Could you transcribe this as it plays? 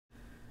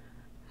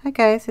Hi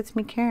guys, it's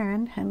me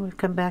Karen, and we've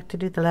come back to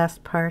do the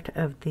last part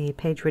of the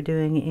page we're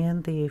doing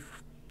in the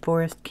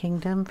Forest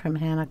Kingdom from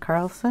Hanna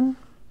Karlzon.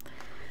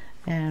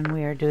 And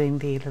we are doing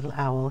the little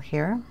owl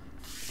here.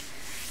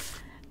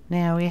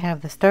 Now we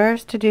have the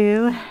stars to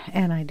do,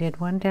 and I did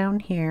one down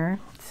here,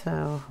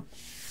 so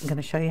I'm going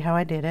to show you how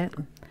I did it.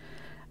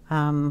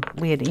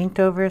 We had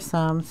inked over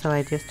some, so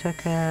I just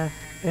took an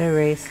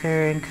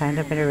eraser and kind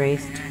of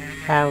erased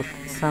out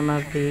some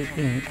of the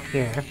ink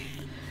here.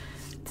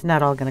 It's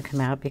not all going to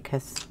come out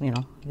because, you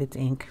know, it's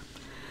ink.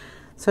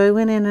 So I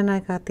went in and I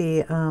got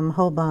the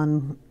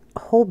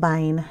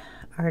Holbein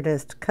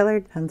Artist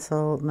Colored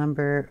Pencil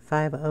number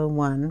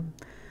 501,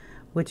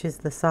 which is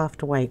the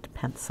soft white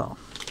pencil.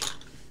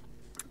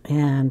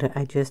 And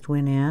I just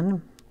went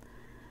in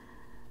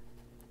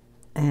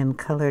and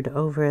colored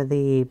over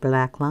the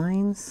black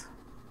lines,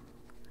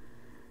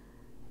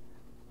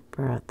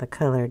 brought the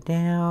color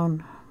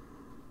down.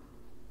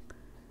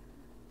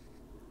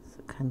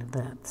 Kind of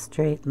that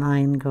straight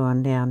line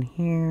going down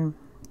here,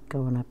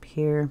 going up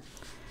here.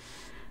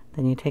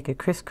 Then you take a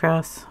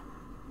crisscross,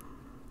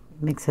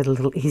 makes it a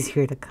little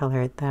easier to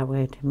color it that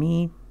way to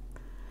me.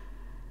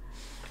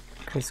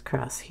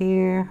 Crisscross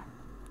here,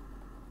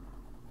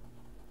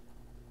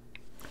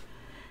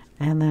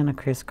 and then a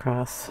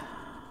crisscross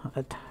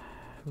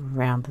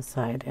around the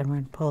side, and we're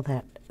going to pull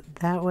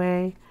that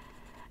way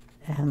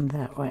and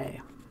that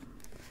way.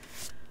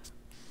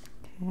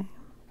 Okay.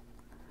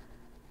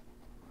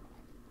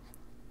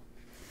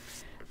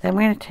 Then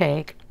we're going to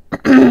take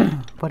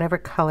whatever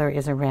color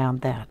is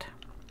around that.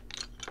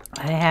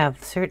 I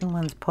have certain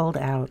ones pulled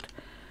out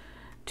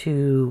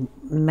to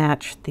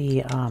match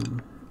the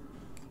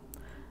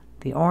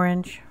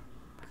orange,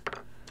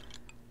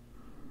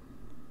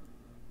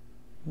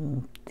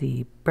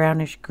 the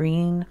brownish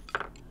green,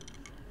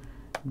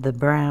 the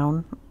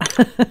brown,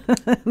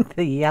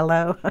 the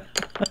yellow,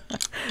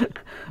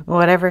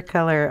 whatever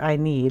color I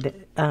need.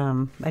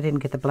 I didn't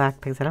get the black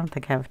because I don't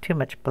think I have too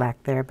much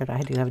black there, but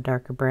I do have a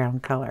darker brown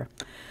color.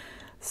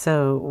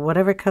 So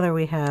whatever color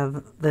we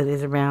have that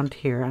is around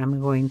here,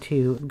 I'm going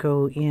to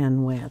go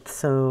in with.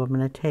 So I'm going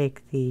to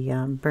take the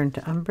burnt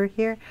umber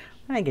here.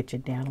 I'm going to get you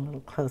down a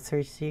little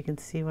closer so you can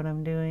see what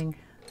I'm doing.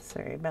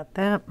 Sorry about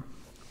that.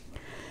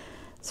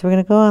 So we're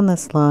going to go on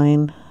this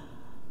line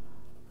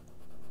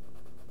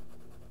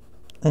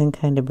and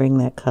kind of bring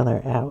that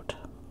color out.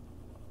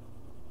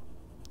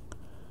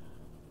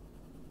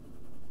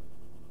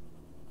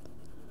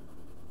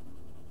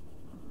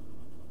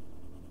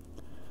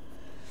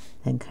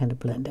 And kind of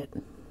blend it.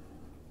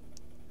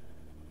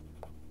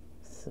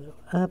 So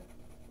up,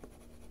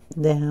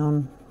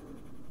 down,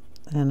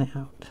 and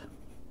out.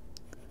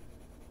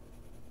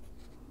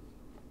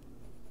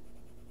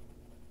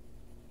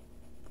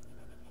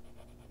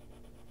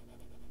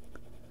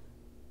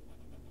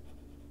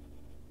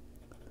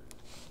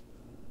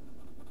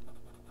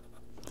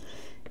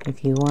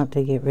 If you want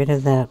to get rid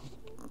of that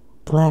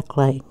black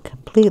light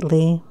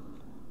completely,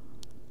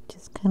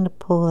 just kind of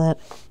pull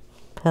that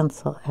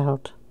pencil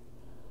out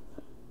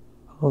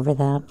over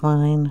that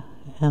line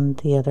and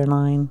the other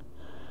line.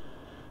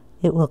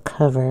 It will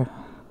cover.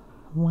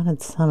 I wanted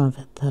some of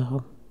it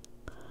though,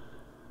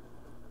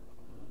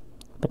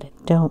 but I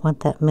don't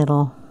want that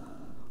middle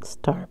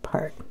star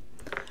part.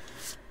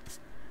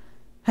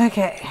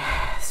 Okay,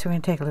 so we're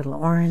going to take a little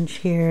orange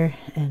here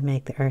and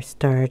make our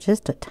star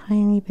just a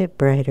tiny bit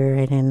brighter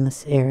right in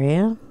this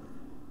area.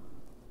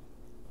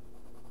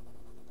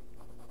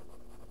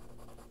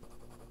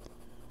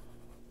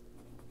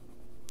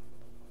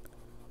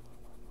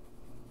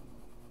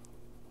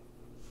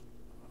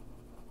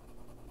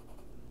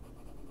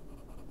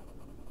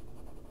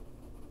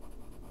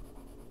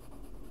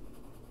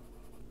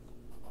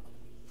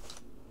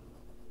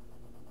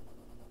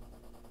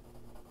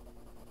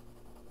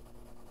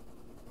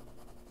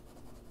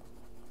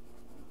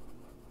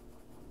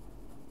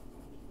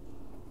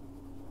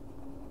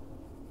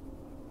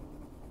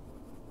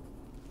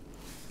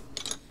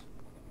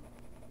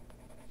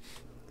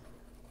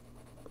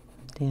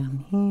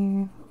 Down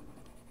here,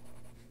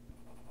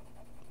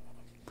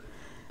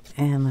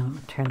 and then I'm going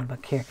to turn the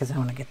book here because I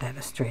want to get that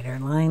a straighter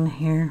line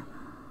here.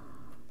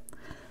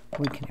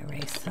 We can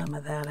erase some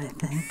of that, I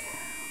think.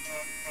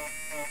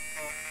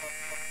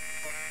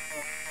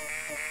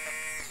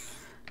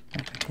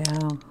 There we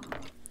go.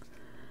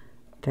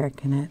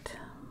 Darken it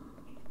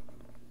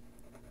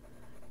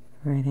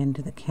right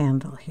into the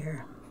candle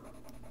here.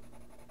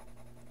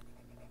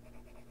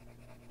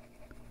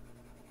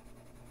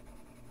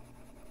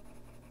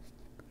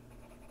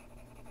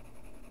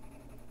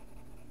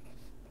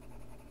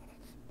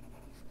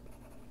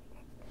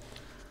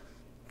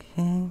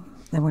 Okay,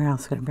 then we're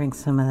also going to bring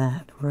some of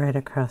that right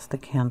across the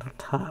candle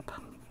top.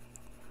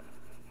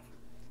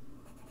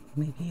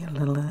 Maybe a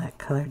little of that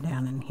color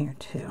down in here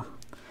too.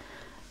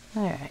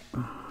 Alright,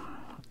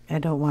 I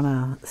don't want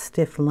a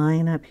stiff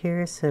line up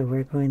here, so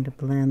we're going to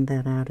blend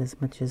that out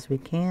as much as we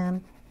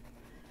can.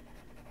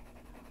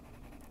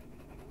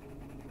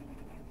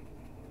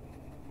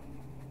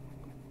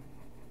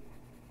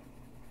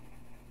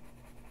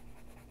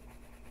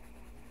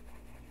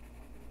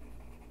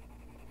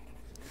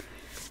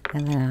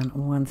 And then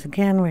once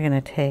again, we're going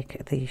to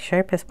take the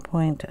sharpest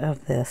point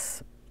of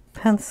this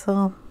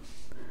pencil,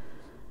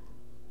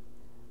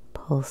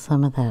 pull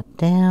some of that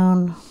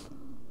down,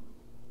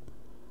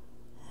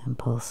 and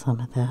pull some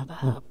of that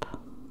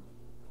up.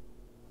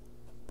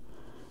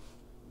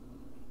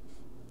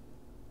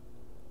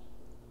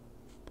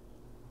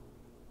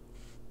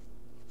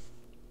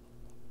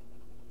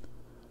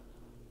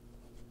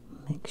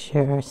 Make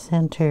sure our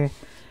center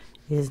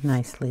is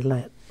nicely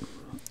lit.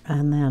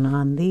 And then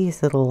on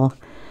these little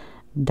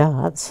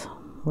dots,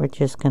 we're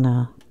just going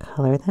to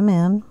color them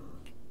in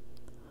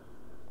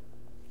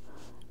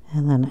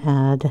and then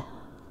add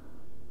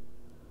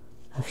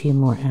a few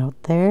more out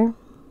there.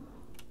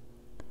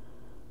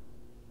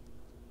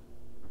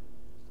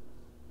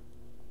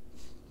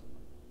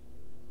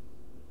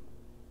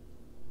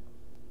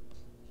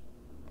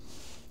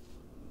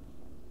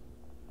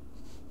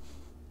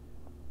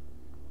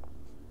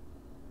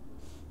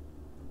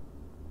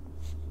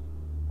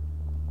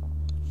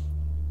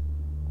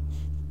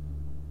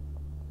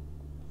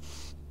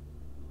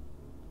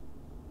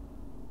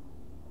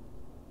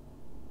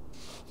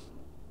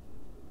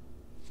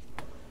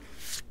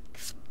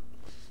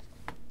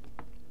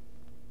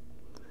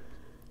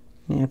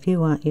 Now, if you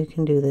want, you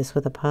can do this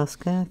with a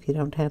Posca if you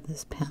don't have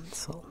this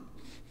pencil.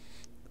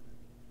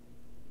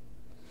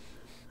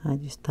 I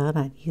just thought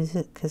I'd use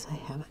it because I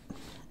have it,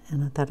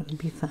 and I thought it would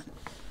be fun.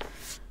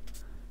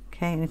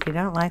 Okay, and if you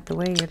don't like the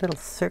way your little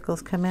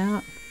circles come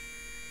out,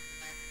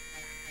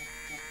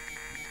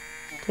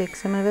 take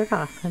some of it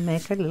off and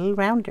make it a little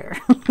rounder.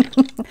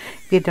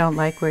 If you don't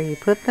like where you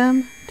put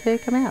them,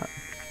 take them out.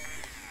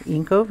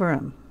 Ink over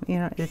them.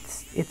 You know,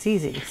 it's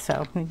easy,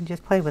 so you can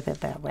just play with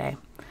it that way.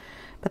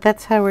 But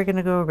that's how we're going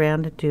to go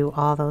around and do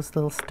all those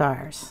little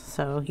stars.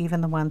 So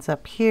even the ones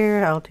up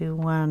here, I'll do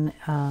one,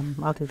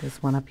 I'll do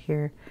this one up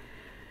here.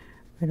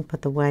 We're going to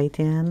put the white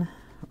in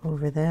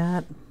over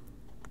that,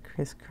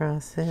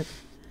 crisscross it,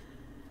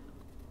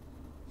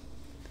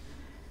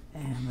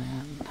 and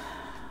then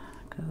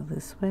go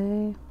this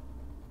way.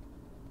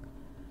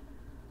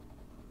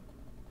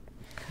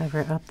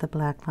 Cover up the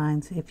black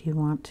lines if you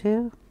want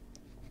to.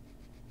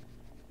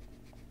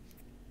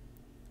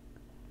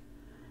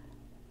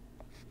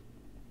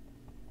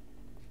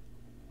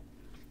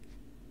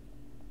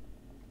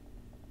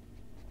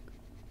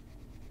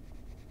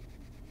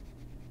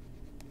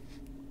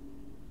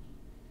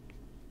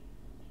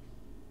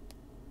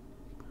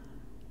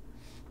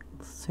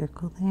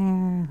 Circle there,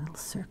 a little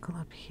circle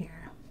up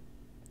here.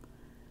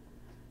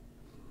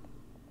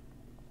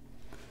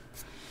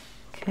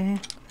 Okay,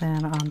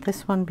 then on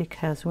this one,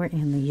 because we're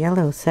in the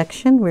yellow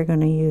section, we're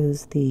going to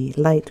use the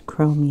light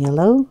chrome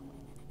yellow.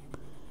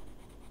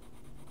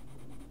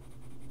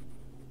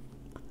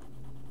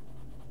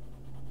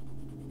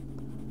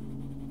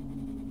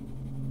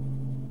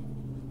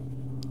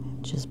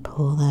 Just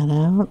pull that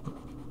out.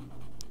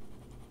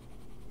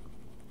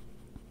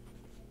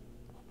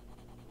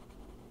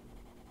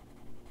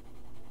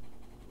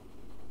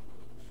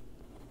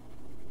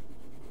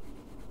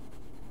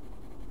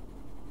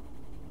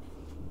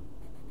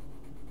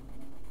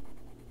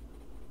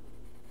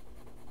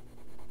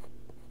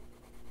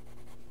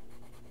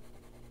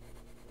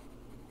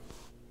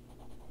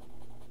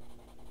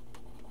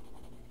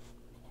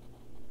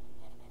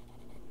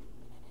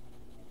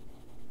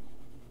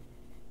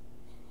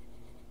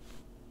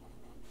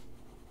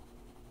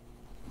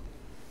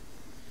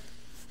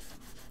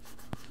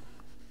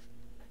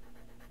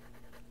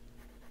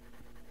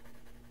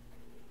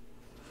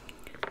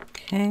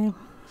 Okay,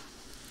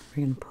 we're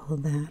going to pull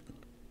that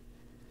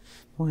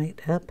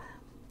white up,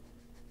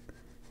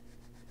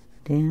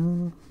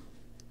 down,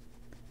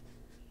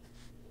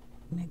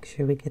 make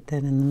sure we get that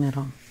in the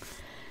middle.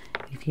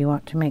 If you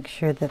want to make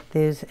sure that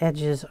these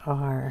edges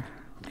are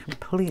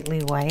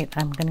completely white,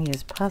 I'm going to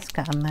use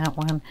Posca on that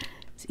one.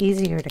 It's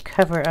easier to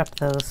cover up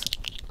those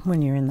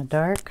when you're in the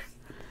dark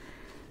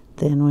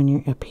than when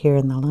you're up here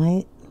in the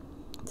light.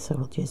 So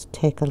we'll just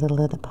take a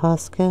little of the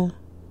Posca.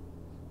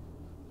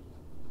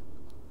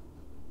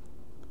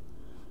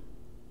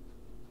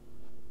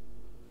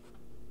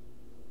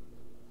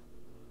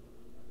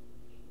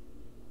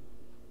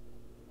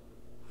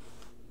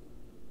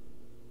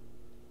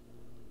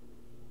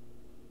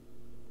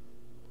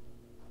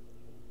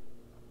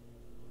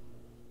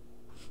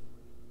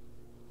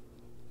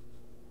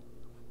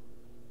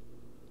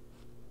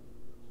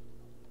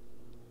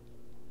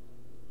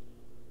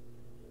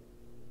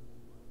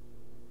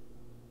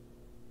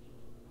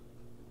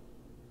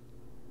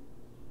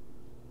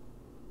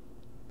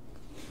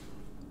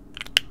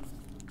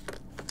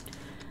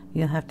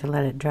 You'll have to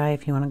let it dry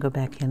if you want to go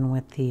back in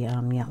with the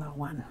yellow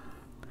one.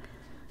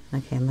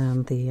 Okay, and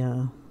then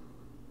the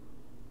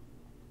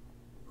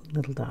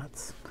little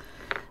dots.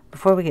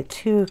 Before we get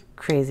too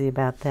crazy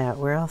about that,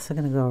 we're also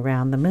going to go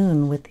around the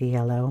moon with the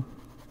yellow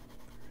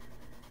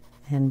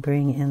and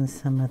bring in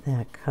some of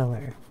that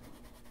color.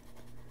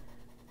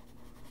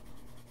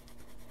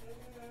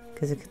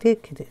 Because it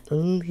did get a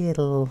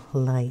little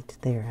light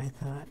there, I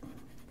thought.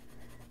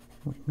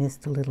 We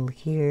missed a little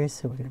here,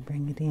 so we're going to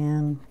bring it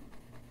in.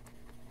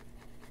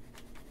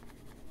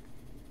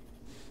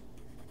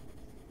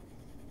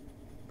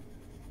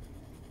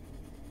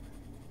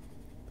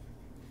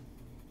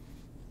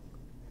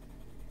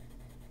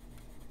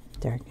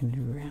 darken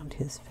it around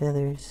his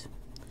feathers.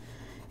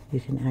 You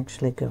can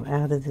actually go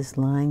out of this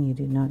line. You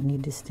do not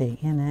need to stay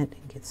in it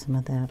and get some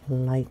of that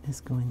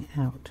lightness going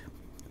out.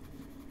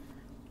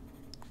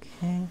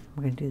 Okay,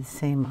 we're going to do the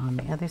same on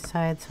the other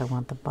side. So I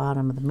want the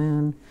bottom of the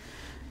moon.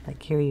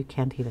 Like here, you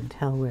can't even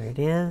tell where it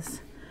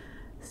is.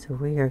 So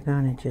we are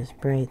going to just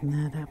brighten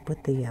that up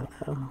with the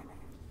yellow.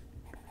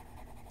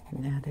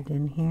 And add it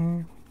in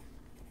here.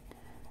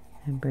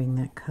 And bring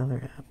that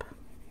color up.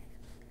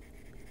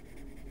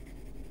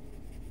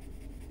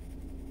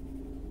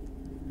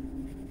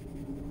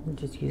 I'm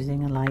just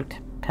using a light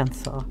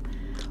pencil.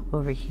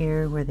 Over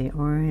here where the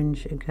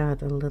orange, it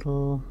got a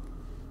little...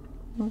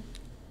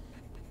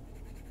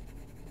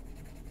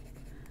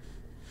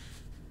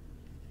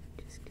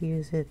 Just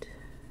use it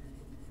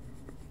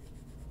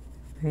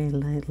very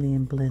lightly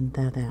and blend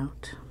that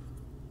out.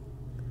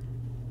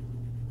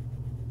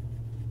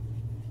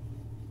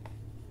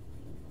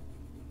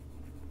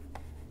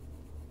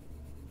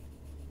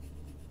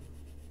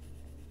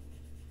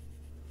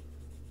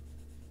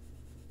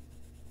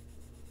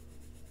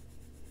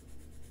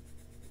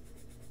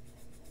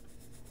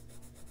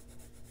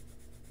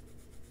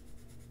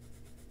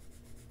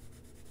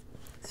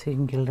 So you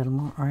can get a little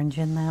more orange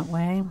in that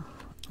way,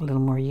 a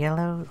little more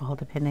yellow, all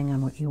depending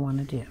on what you want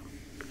to do.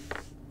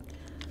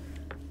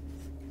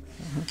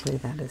 So hopefully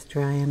that is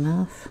dry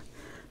enough.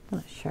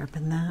 Let's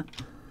sharpen that.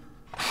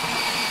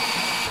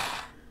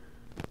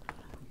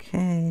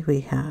 Okay, we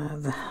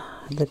have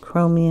the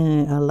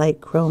light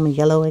chrome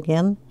yellow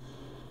again.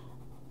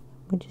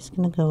 We're just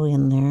going to go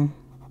in there,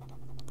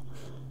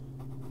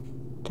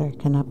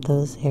 darken up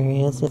those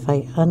areas. If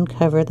I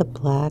uncover the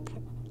black,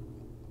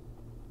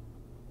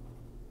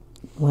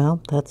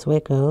 well, that's the way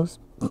it goes.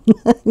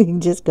 You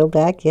can just go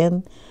back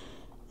in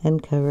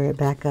and cover it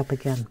back up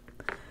again.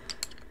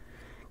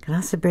 You can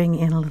also bring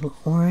in a little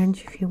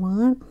orange if you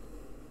want.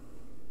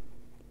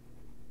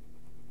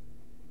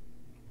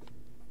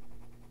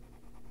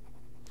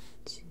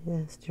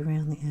 Just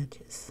around the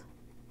edges.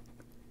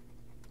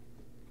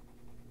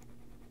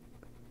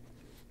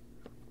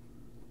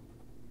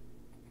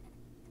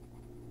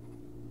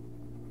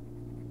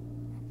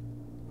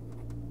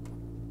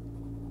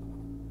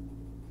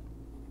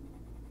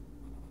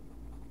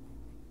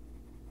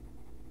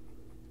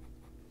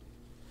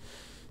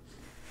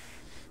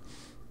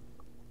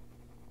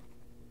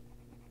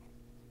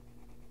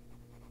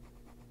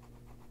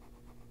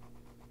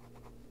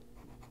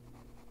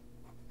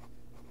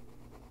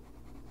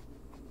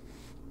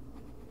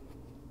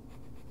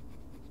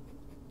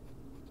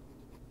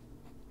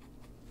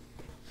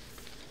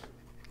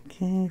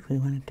 Okay, if we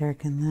want to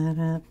darken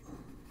that up,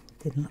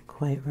 didn't look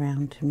quite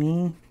round to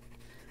me.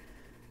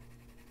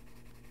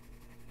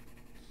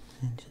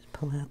 And just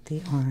pull out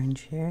the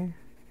orange here.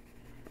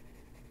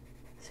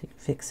 So you can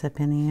fix up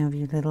any of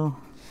your little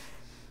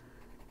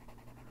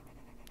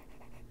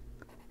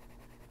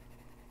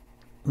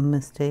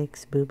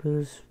mistakes,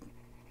 boo-boos,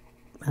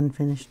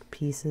 unfinished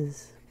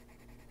pieces.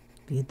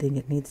 If you think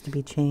it needs to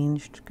be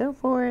changed, go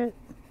for it.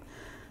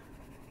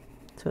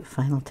 That's what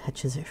final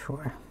touches are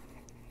for.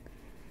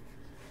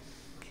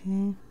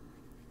 Okay.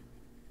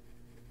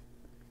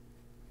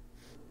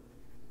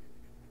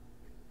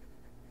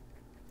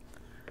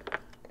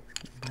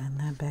 Blend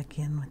that back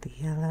in with the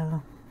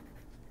yellow.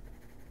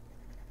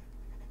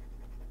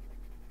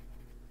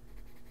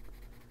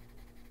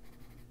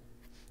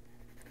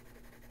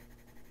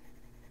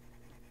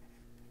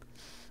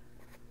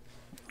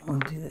 We'll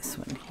do this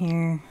one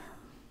here.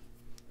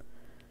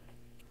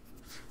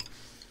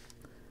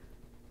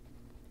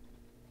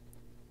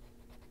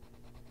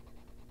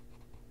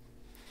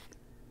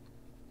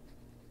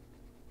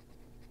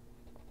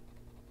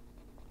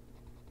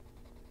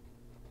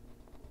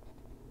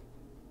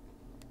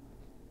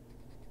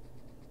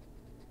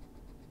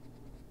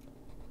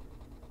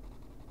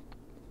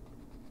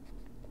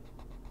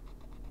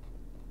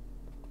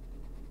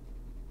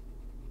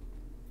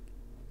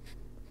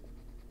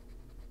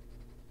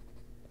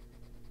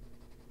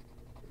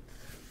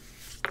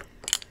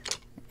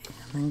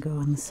 And then go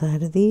on the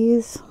side of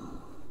these.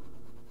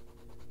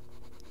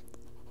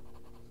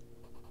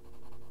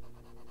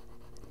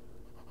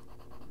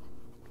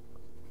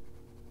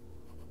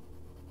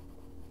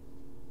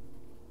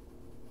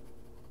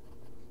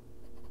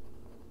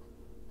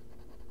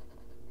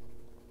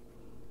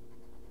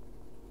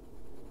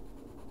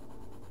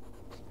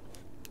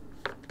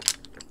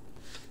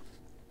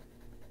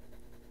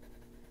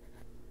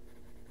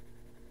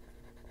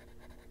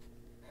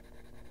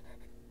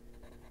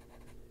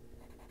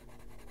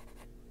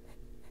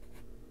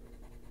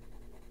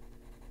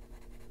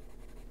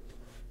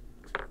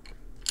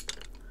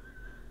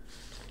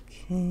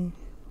 Okay,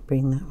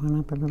 bring that one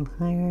up a little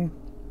higher,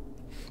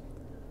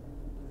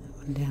 that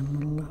one down a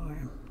little lower.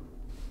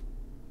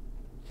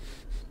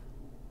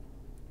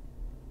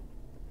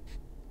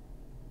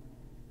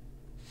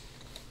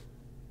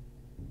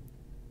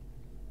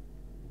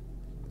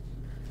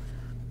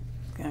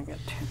 I'm gonna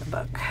turn the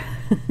book.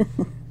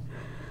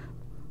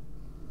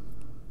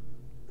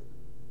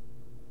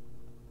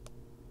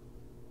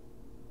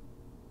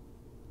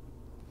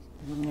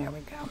 There we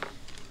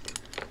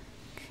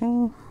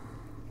Okay.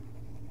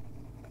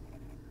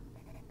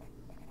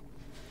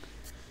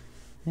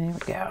 There we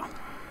go.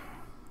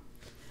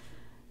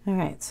 All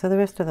right, so the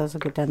rest of those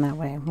will get done that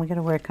way. We're going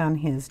to work on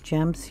his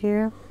gems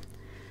here.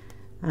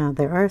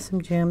 There are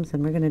some gems,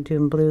 and we're going to do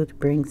them blue to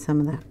bring some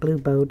of that blue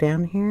bow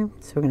down here.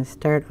 So we're going to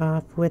start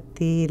off with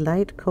the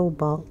light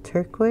cobalt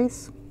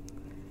turquoise.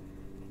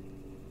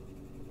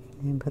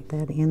 And put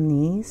that in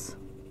these.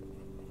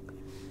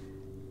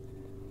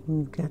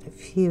 We've got a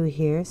few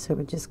here, so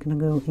we're just going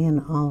to go in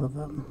all of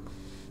them.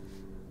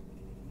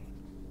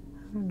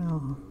 I don't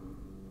know.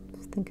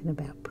 Just thinking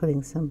about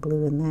putting some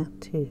blue in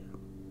that too.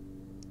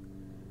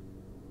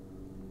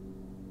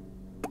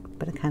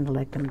 But I kind of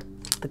like them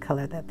the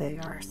color that they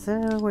are.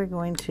 So we're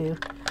going to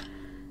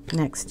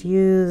next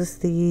use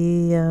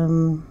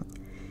the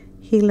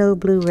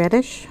Helioblue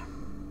Reddish.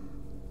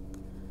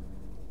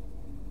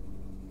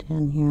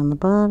 Down here on the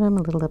bottom,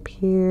 a little up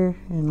here,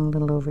 and a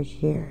little over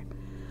here.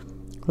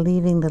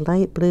 Leaving the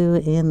light blue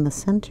in the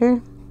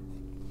center.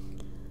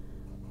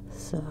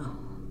 So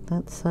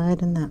that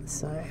side and that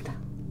side.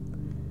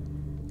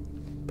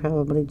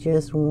 Probably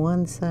just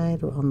one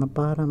side on the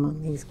bottom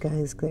on these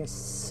guys. They're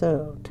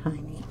so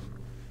tiny.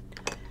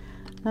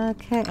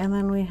 Okay, and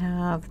then we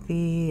have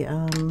the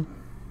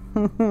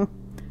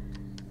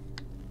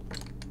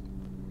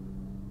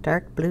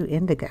dark blue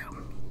indigo.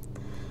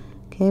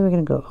 Okay, we're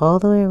going to go all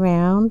the way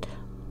around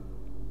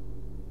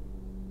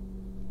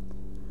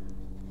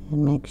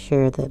and make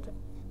sure that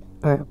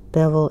our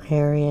bevel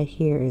area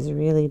here is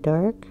really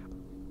dark,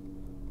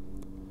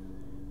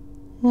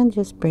 and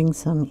just bring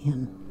some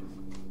in.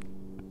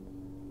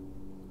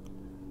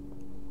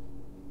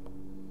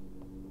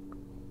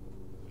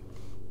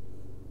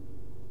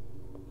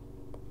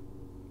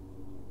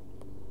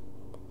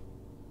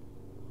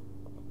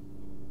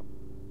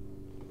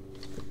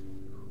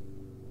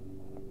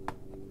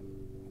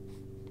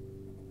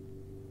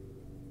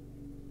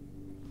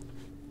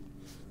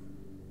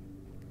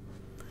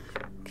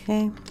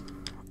 Okay,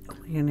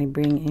 we're going to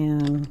bring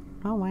in,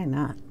 oh why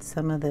not,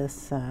 some of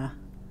this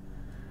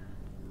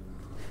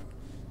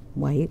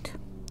white.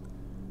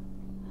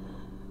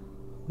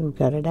 We've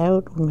got it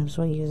out, we might as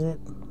well use it.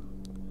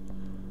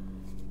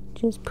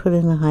 Just put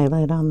in a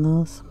highlight on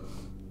those.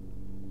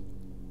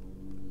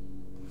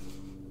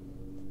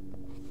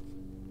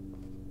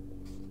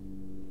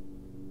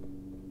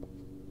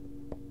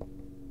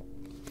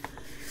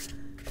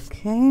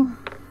 Okay.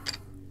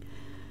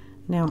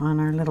 Now on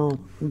our little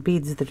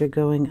beads that are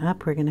going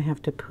up, we're going to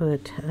have to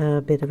put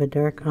a bit of a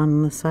dark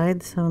on the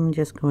side, so I'm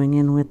just going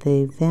in with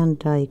a Van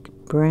Dyke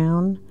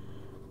brown.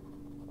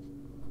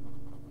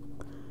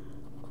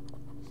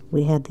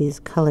 We had these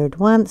colored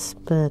once,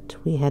 but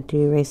we had to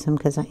erase them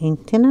because I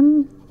inked in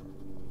them.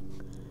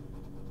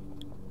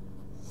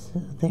 So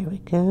there we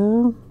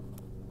go.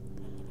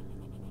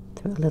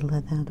 Throw a little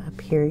of that up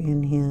here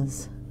in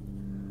his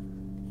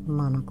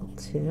monocle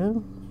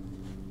too.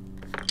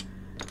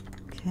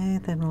 Okay,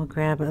 then we'll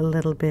grab a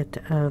little bit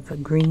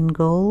of green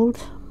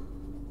gold,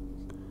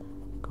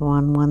 go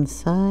on one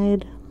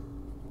side,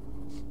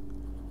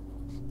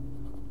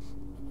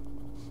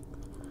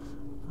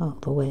 all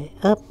the way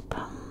up.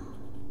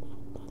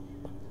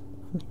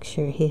 Make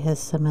sure he has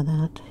some of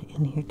that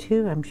in here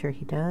too. I'm sure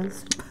he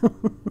does.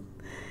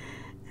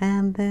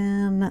 And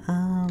then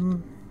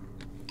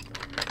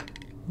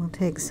we'll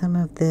take some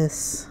of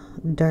this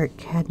dark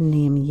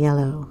cadmium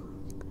yellow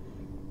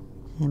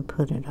and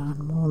put it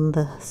on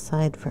the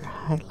side for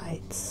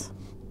highlights.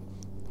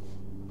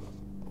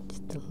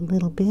 Just a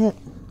little bit.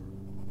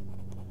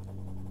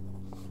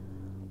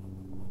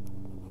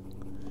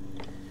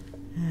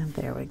 And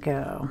there we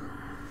go.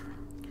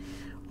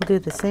 We'll do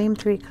the same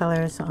three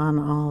colors on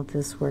all of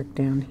this work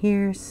down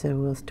here. So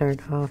we'll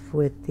start off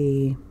with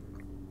the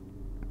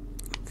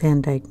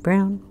Van Dyke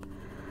brown,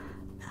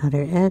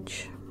 outer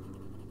edge,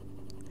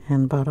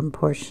 and bottom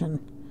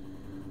portion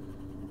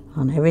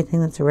on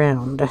everything that's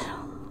round.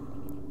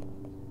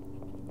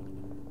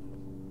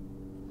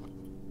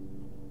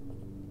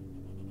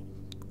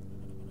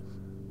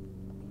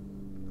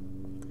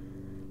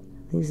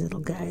 These little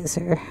guys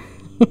are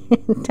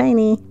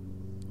tiny.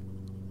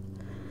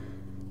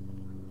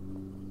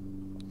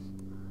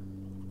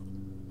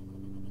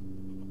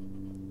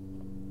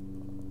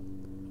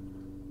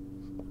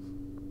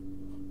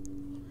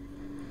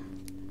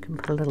 Can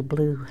put a little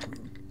blue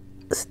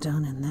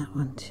stone in that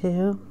one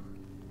too.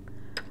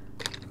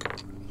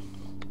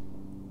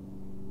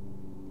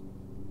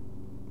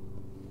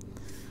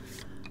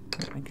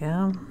 There we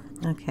go.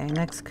 Okay,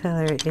 next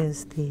color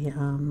is the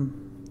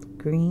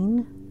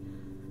green.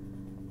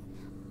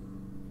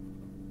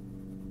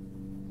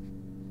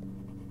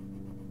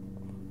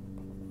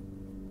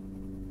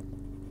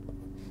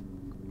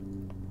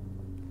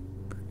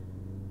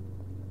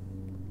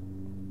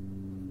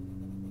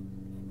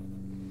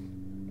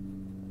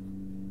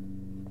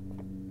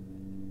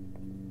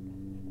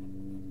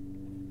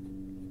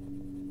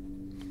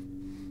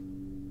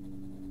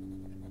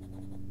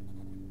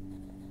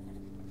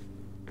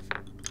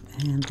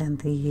 And then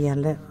the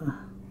yellow.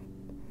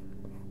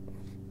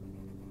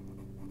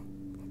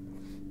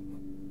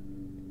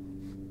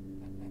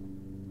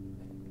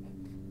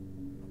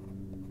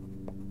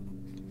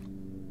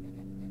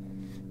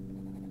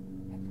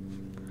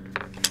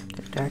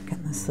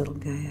 this little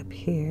guy up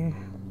here.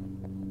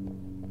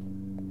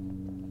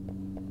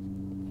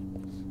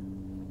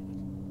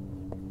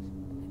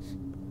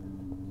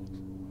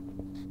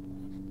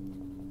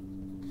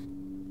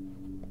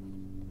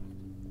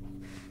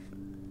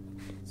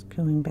 Just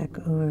going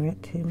back over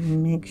it to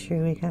make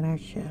sure we got our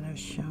shadows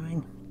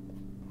showing.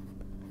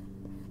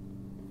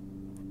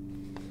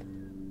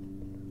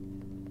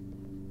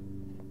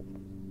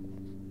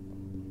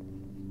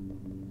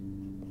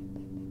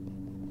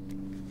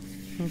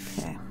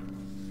 Okay,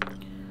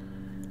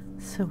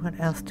 so what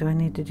else do I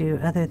need to do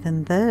other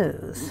than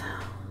those?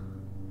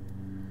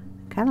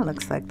 Kind of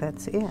looks like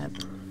that's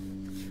it.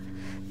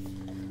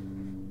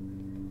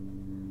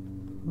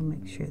 We'll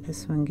make sure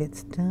this one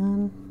gets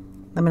done.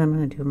 I mean, I'm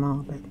going to do them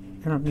all, but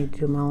I don't need to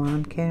do them all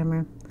on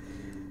camera,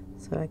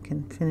 so I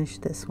can finish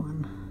this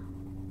one.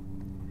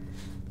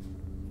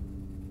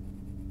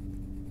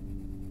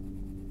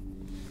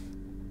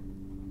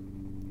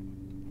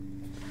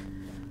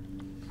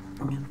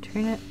 I'm going to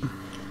turn it.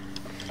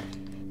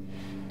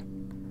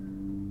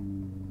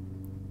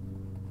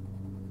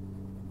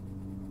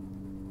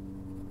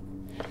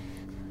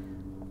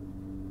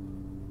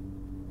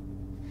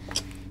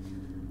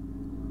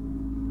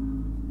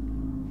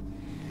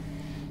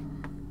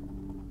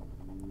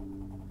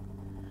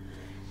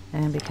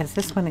 And because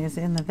this one is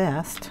in the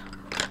vest,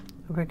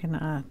 we're going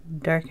to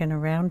darken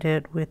around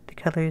it with the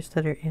colors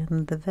that are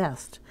in the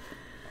vest.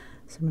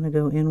 So I'm going to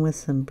go in with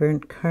some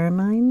burnt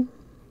carmine.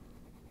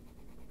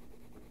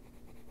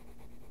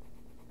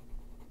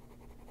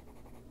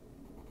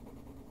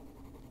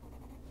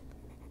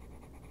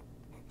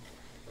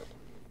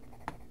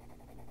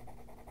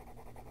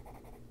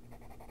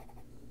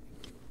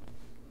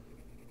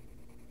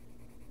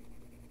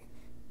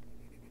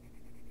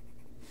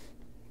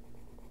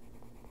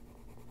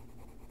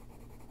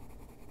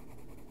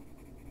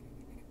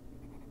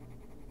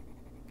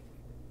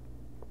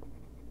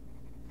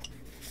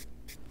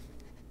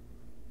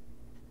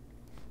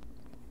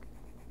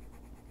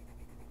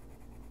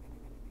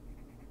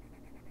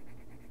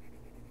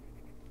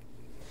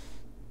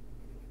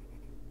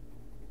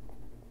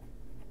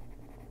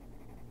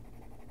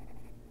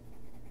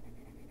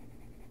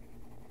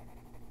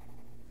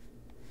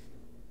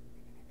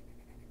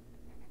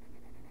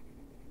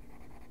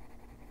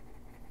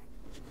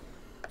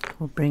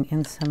 We'll bring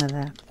in some of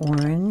that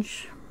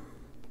orange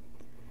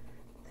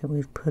that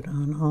we've put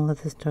on all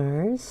of the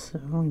stars, so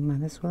we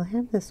might as well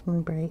have this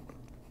one bright.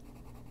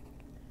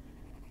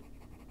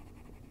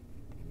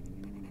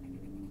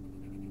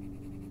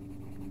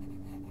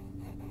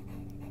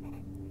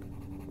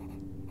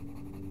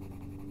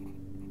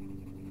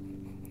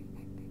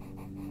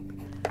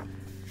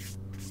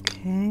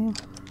 Okay,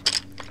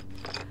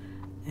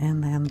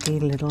 and then the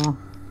little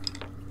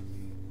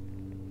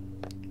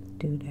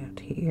dude out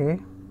here.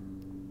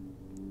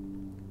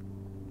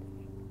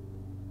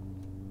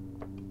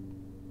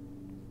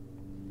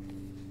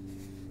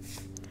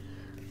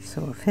 So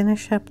we'll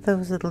finish up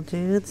those little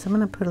dudes. I'm going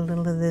to put a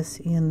little of this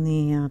in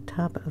the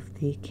top of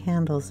the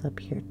candles up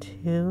here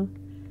too,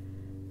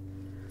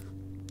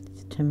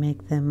 just to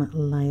make them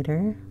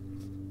lighter.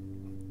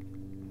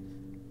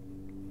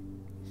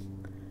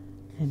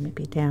 And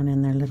maybe down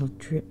in their little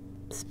drip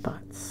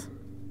spots.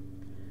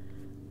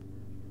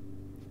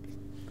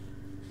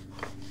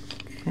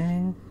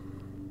 Okay.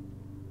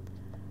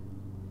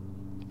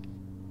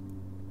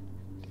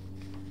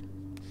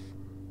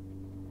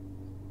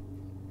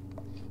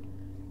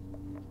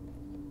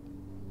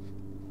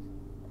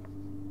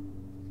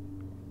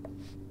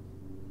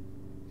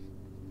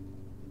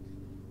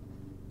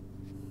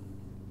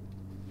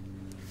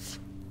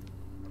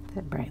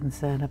 That brightens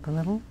that up a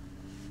little.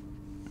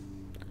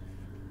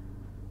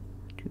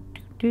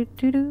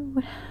 The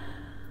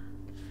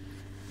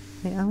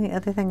only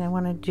other thing I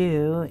want to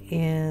do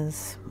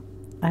is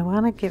I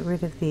want to get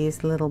rid of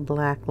these little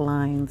black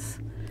lines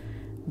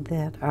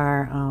that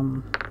are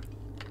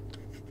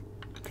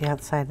the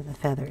outside of the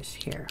feathers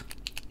here.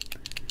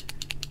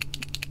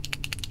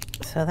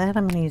 So that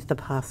I'm going to use the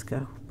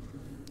Posco.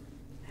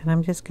 And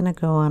I'm just going to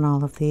go on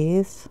all of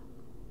these.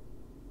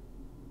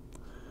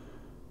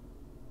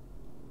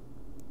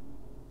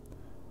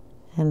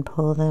 And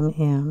pull them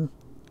in.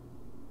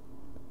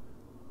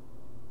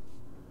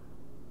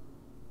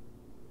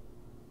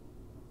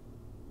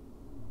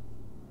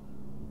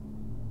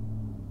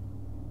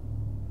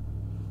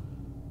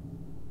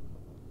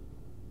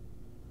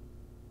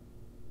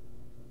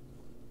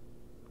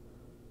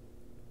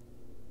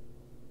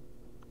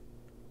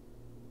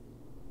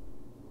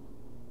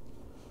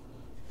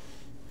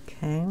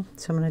 Okay,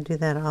 so I'm going to do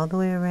that all the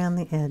way around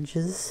the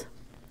edges,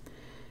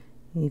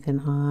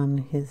 even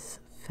on his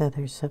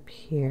feathers up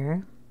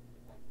here.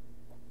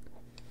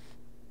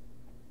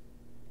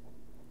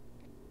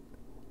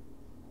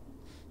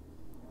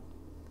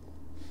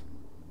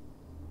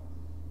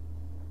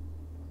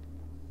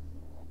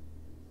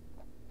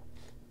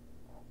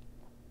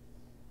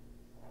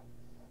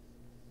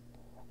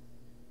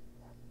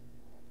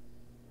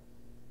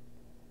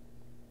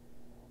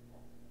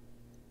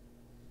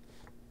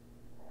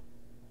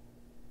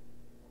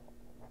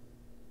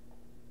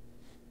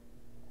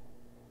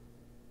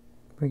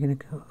 We're going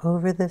to go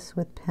over this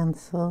with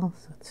pencil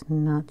so it's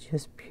not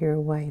just pure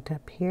white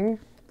up here.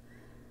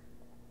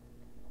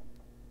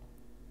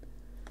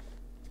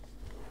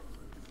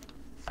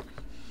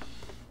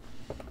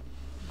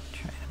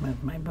 Try to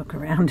move my book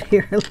around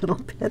here a little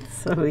bit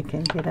so we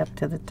can get up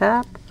to the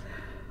top.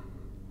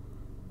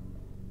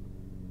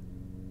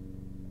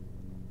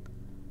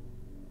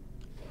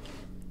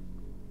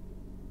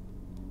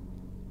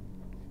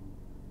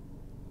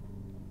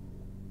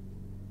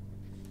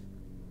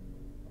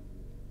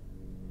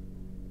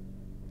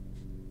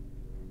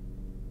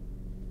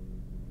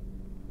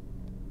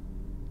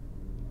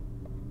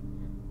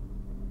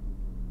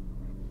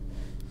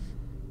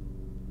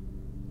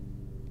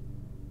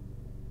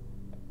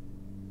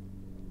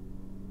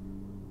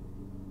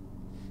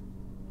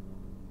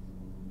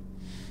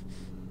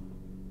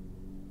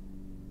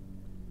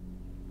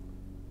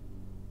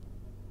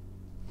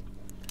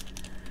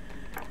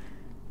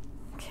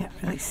 Can't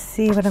really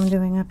see what I'm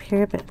doing up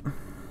here, but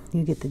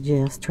you get the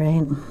gist, right?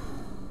 I'm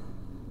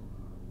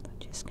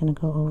just going to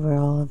go over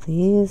all of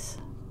these.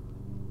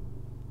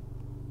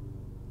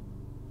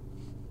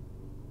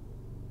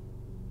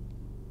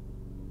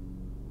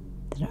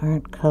 That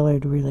aren't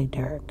colored really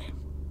dark.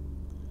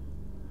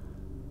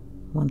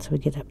 Once we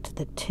get up to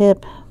the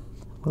tip,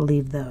 we'll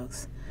leave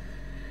those.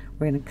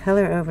 We're going to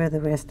color over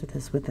the rest of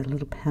this with a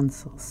little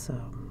pencil, so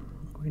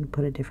we're going to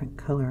put a different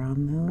color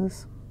on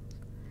those.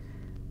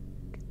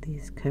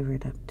 These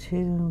covered up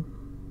too.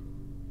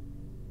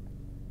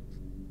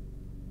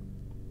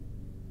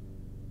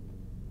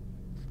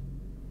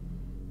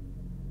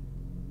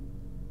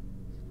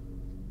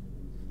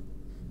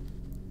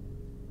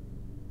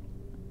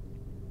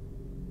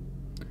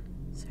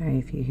 Sorry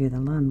if you hear the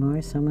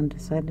lawnmower, someone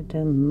decided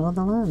to mow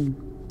the lawn.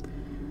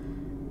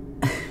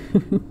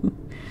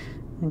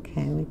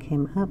 Okay, we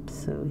came up,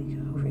 so we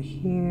go over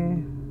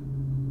here.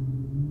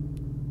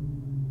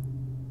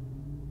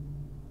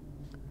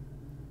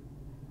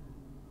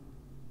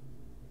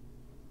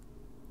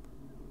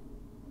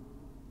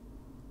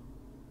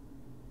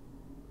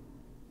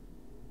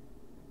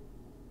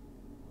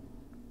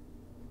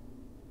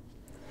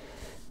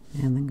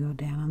 And then go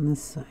down on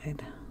this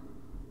side.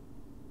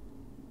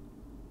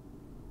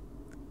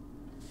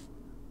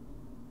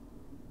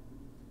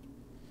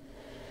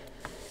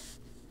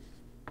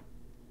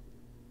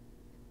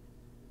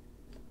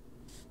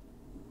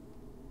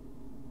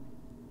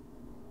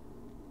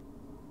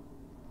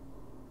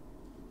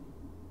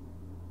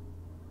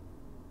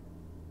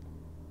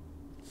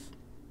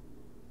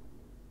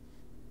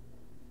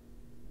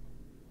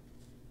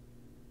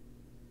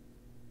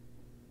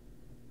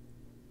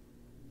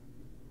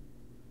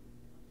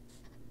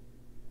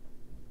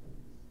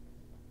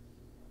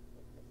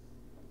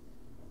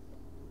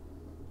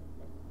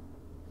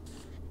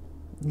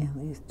 Yeah,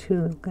 these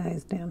two little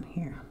guys down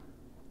here.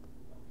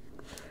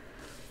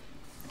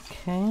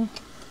 Okay.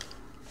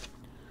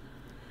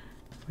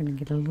 We're going to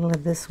get a little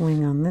of this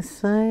wing on this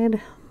side.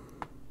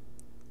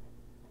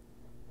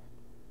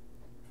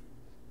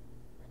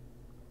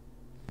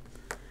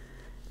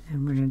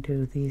 And we're going to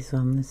do these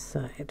on this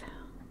side.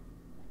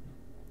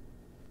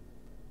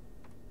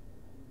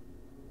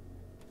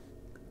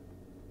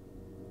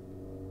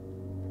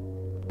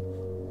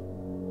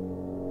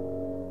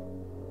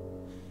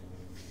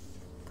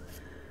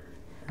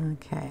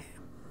 Okay.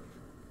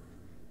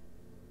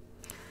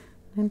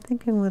 I'm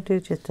thinking we'll do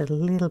just a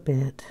little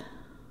bit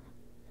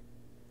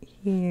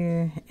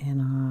here and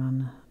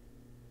on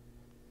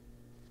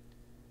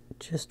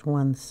just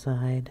one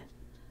side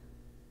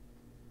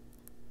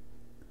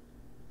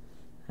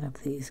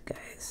of these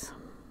guys.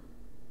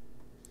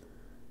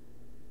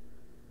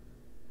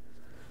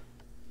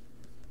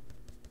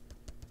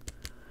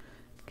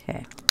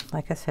 Okay,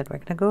 like I said, we're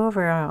going to go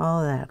over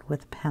all that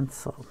with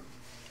pencil.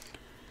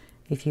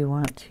 If you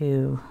want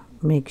to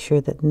make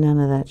sure that none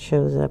of that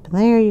shows up in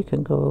there, you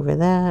can go over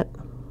that.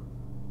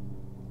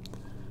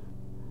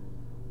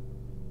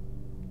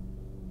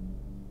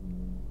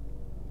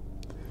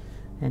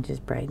 And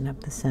just brighten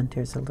up the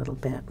centers a little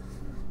bit.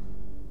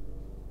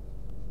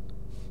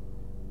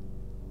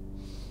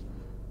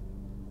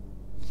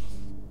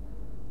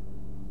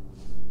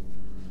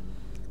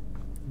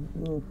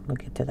 We'll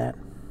get to that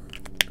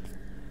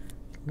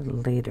a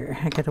little later.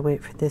 I gotta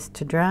wait for this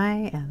to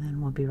dry and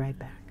then we'll be right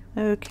back.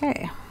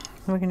 Okay,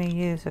 we're going to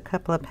use a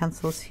couple of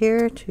pencils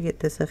here to get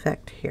this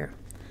effect here.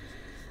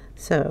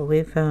 So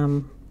we've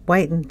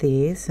whitened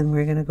these and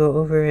we're going to go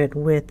over it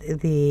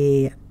with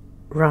the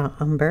raw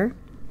umber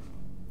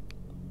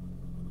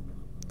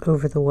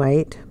over the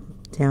white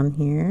down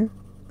here.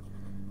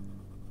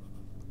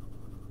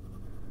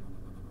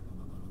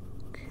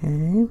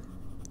 Okay,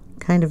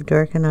 kind of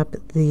darken up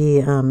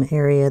the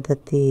area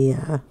that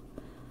the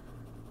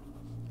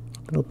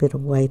little bit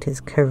of white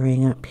is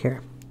covering up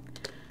here.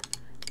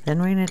 Then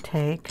we're going to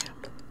take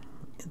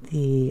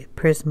the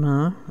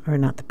Prisma, or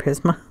not the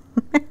Prisma,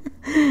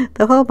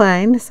 the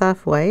Holbein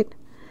soft white,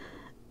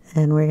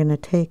 and we're going to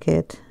take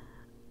it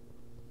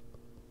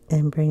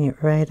and bring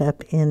it right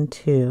up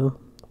into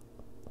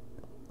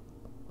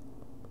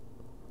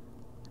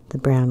the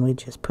brown we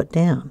just put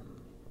down.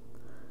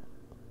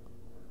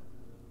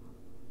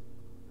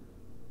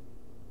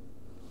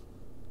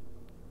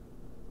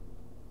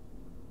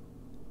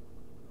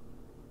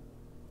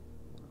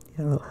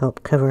 It'll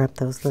help cover up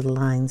those little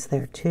lines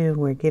there too.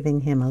 We're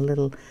giving him a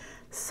little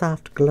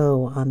soft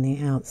glow on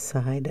the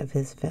outside of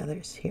his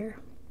feathers here.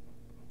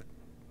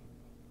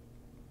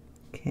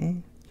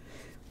 Okay,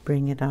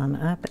 bring it on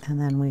up, and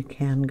then we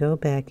can go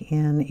back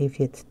in if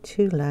it's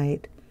too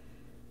light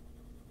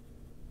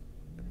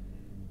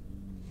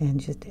and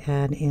just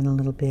add in a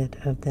little bit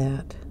of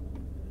that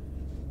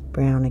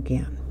brown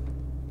again.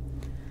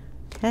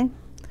 Okay,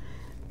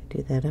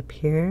 do that up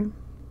here.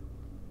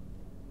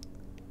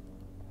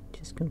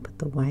 Just going to put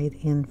the white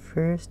in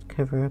first,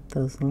 cover up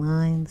those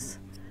lines,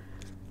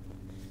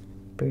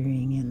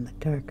 bring in the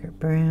darker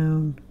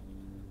brown.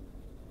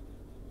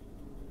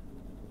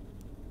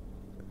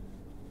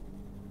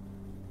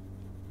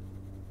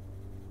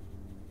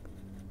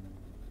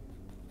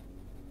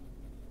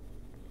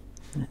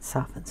 And it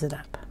softens it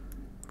up.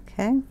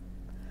 Okay.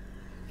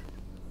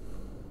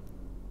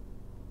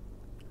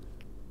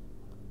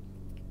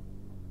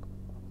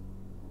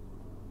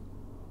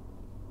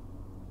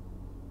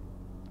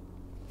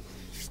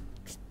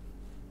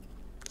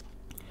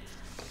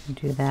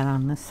 Do that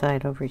on this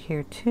side over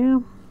here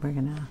too. We're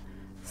gonna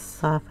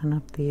soften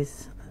up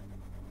these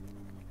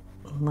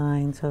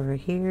lines over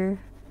here,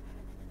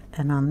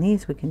 and on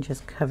these we can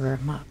just cover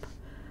them up.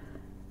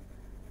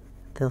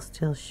 They'll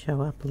still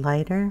show up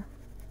lighter,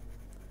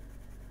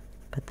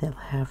 but they'll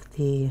have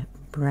the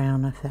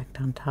brown effect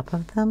on top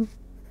of them.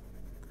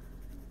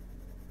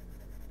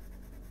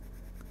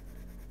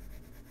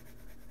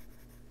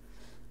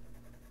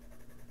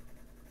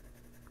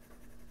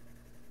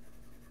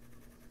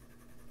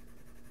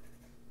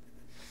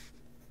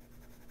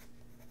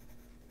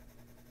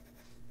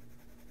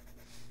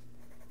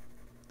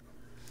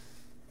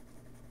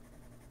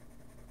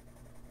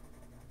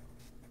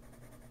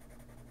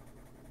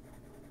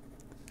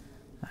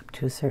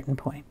 To a certain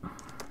point.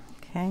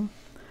 Okay.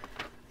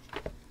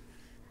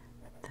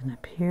 Then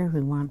up here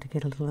we want to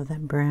get a little of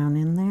that brown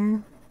in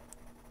there.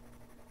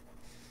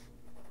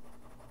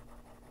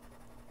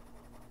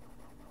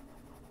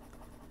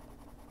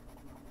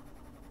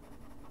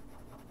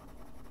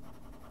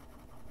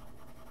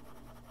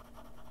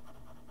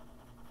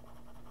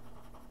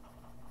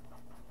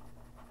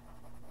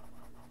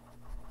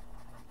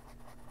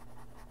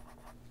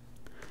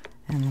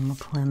 And then we'll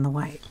pull in the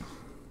white.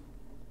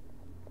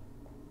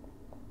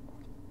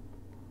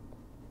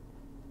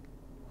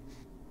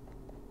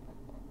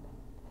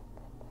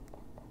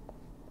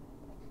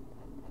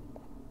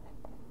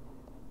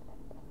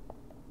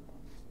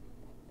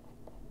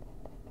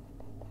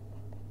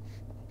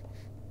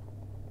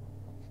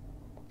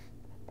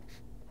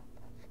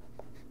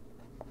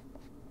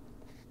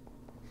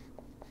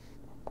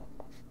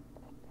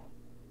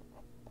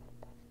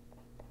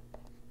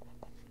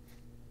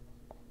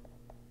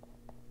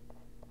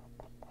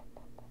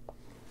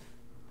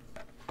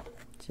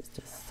 Just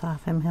to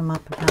soften him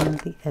up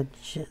around the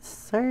edges.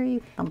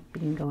 Sorry,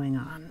 bumping going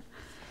on.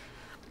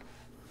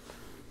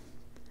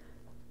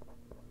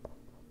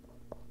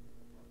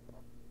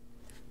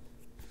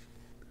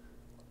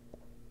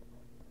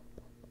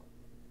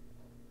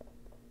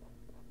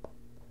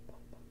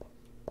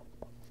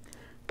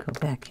 Go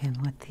back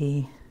in with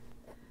the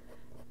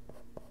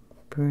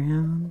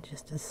brown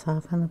just to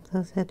soften up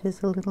those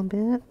edges a little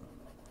bit.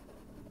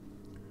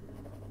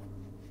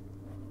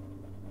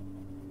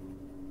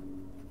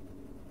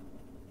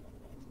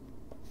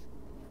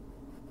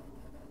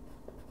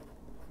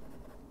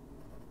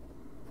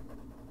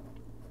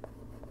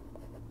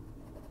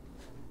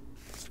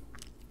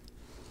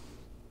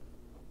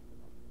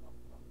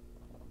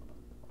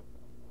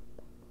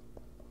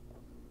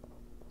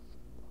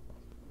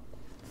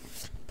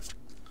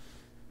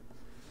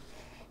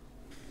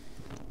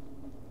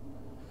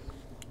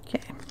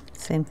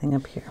 Same thing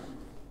up here.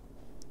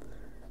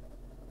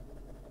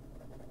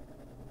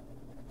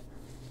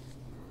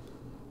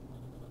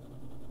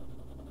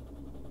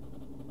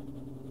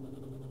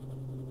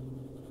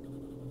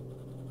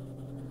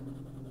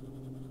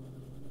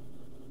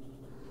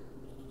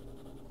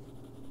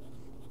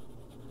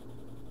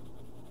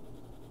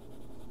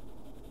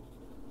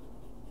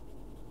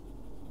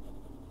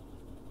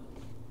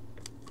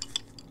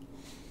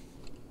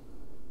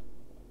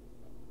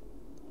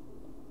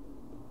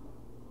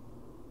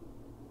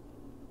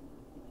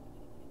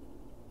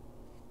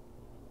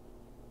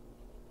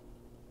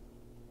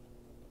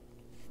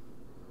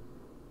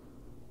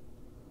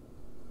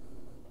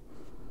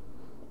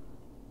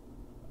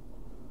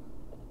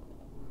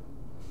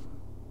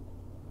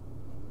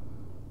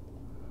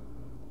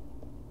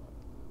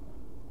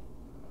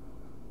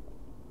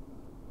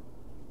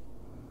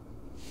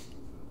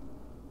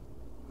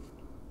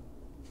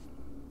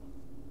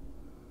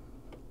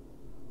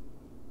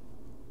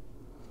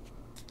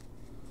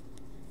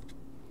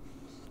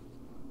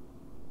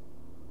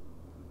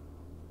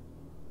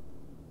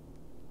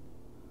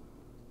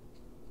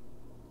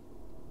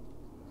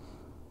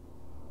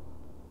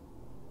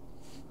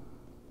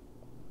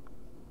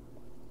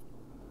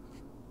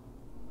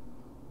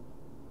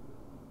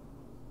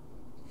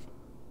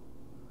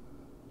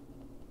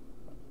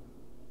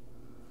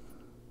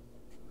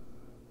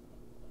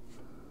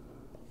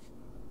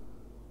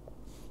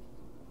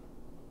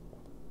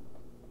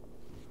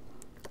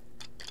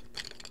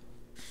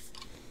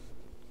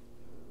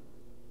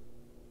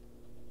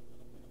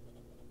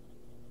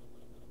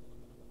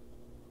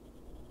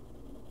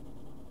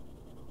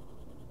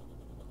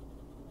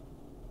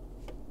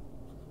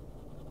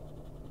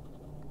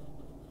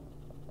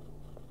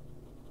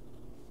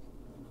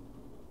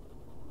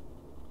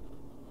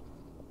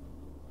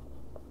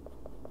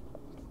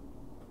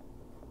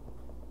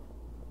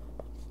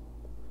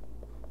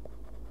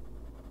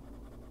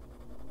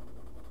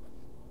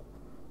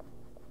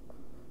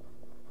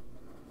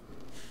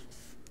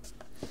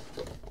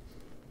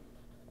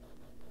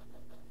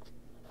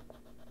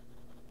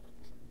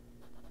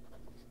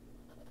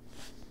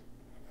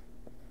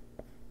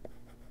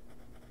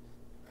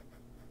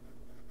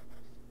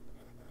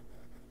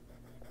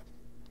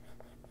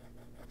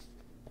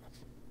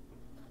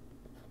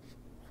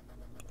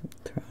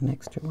 an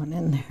extra one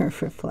in there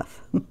for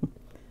fluff.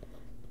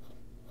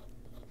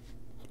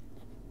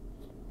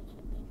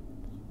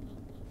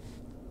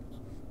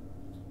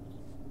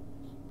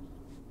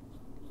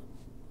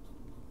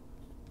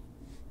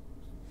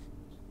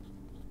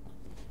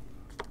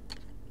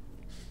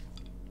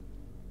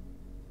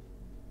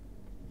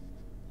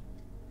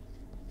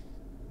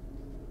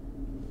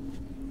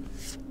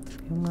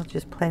 And we'll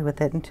just play with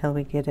it until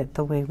we get it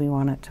the way we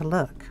want it to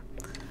look.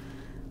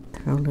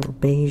 Throw a little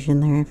beige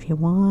in there if you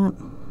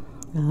want.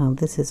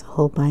 This is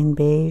Holbein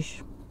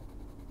beige.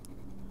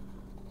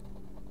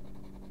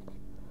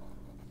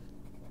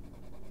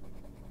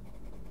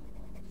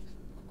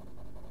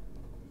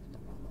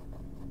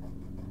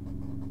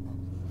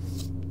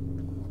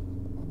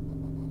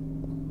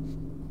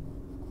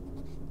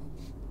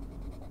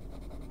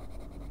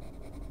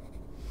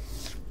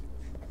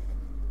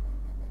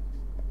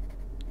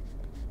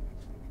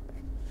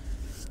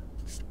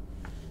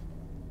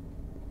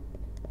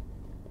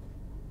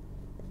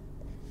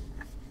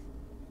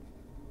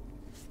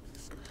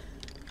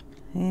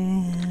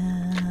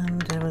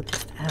 And I will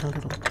just add a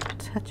little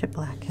touch of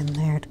black in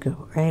there to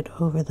go right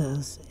over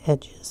those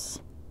edges.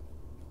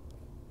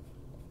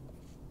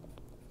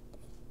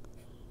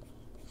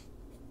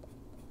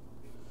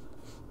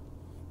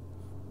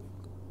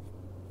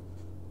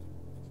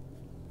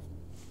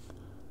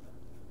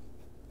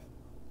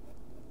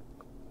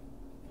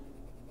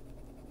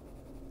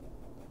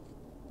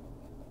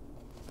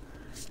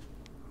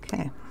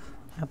 Okay,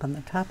 up on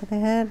the top of the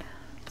head.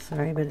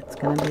 Sorry, but it's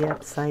going to be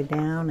upside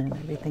down and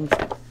everything's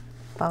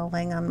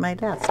falling on my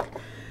desk.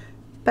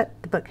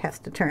 But the book has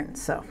to turn,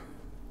 so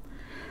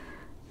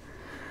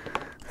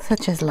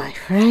such is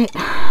life, right?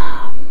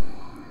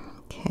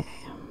 Okay,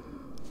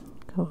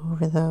 go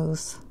over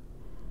those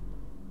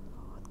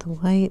with the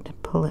white,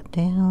 pull it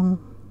down.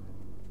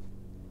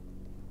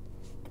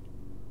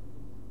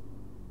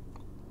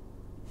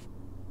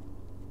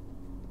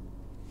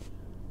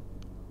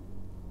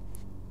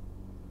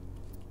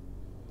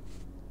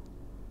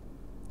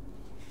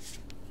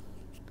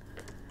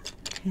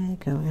 Okay,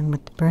 go in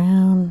with the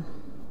brown.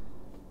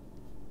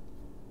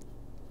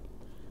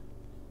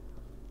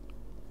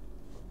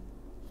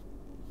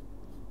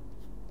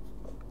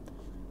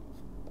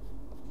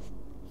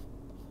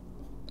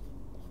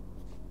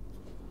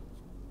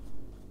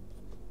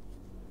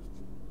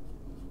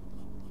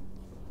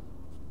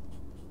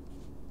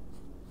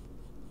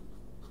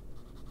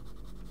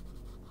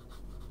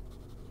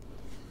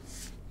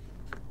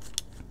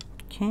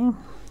 Okay,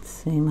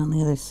 same on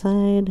the other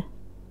side.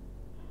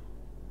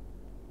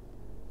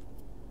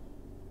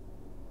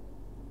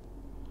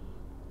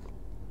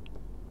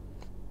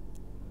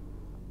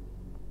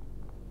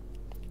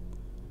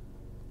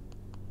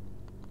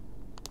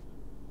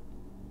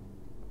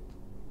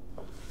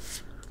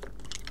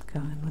 Go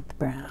in with the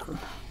brown.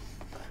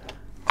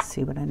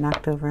 See what I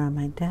knocked over on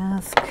my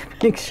desk.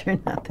 Make sure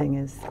nothing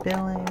is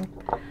spilling.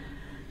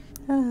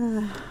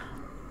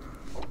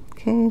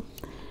 Okay,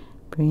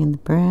 bring in the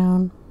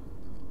brown.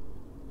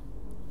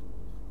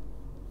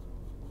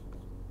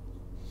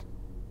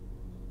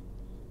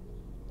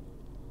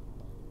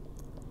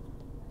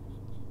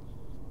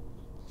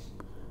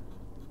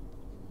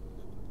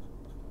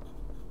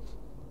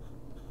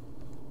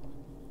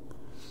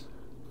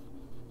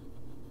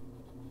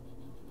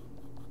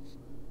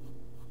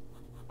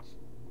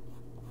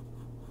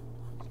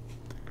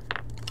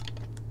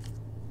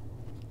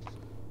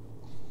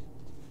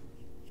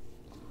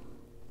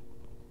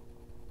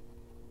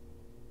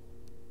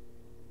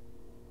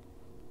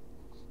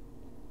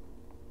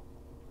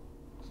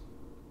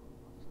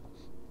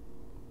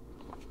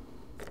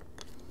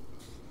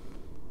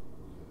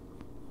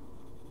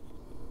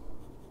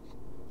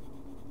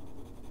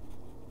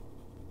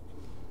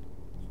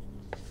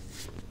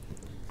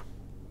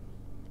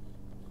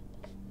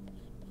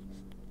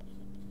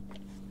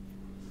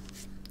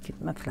 Get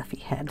my fluffy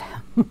head.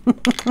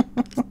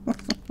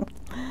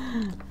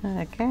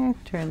 Okay,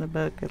 turn the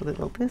book a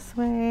little this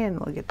way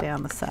and we'll get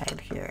down the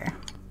side here.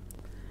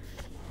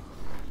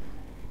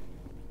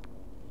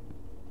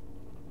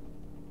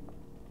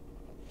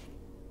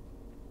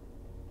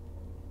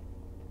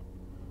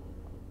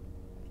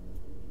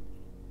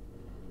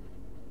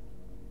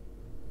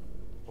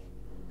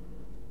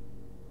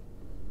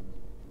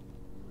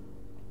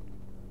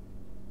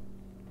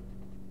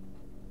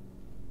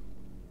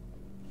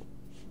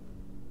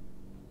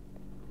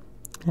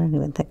 I don't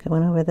even think I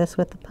went over this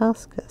with the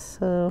Posca,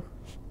 so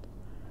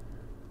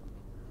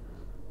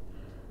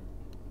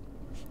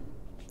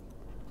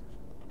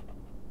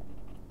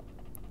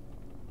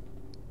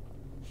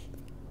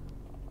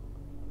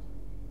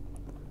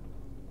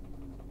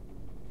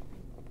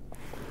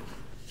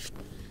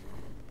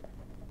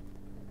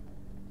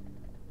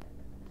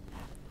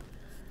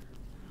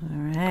all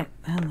right,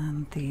 and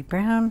then the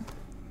brown,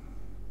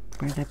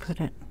 where did I put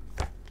it?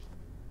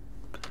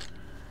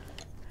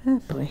 Oh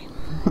boy.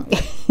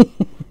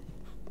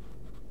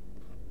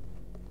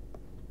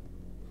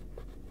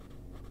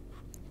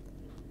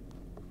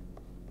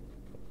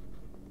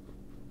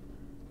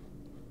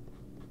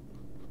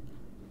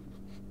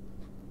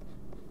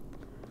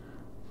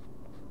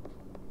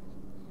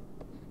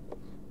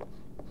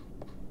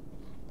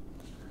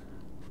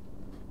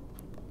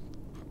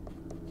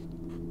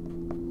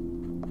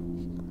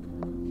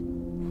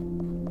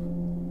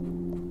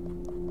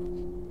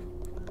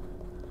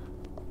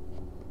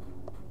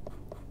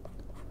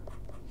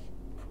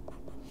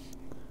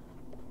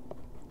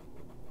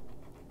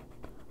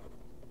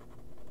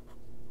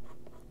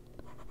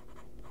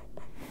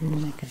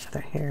 Make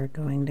another hair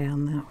going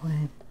down that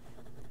way.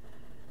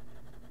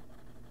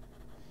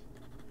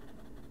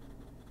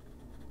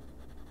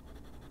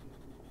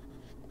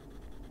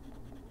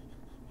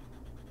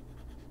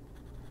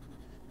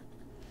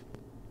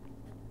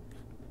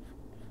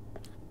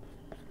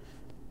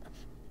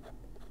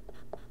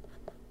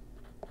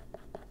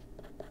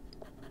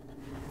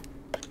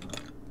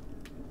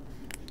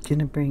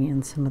 Gonna bring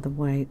in some of the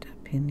white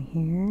up in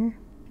here,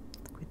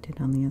 like we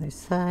did on the other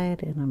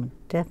side, and I'm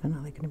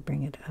definitely gonna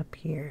bring it up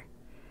here.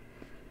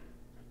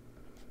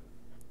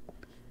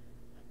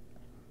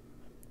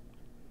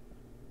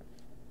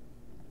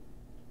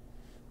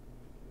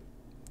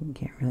 You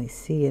can't really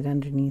see it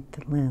underneath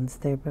the lens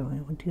there, but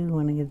we do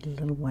want to get it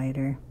a little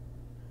whiter.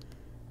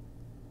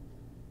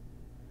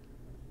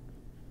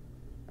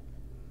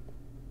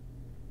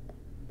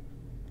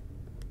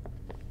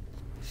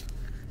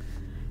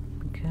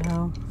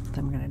 Go.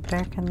 I'm going to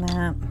darken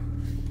that.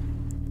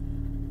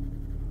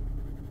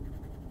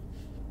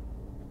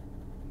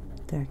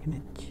 Darken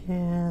it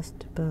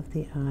just above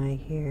the eye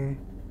here.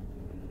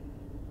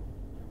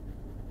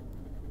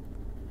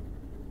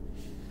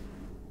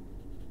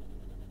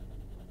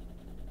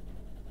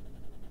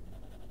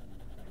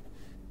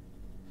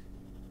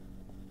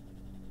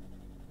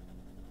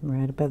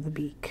 Right above the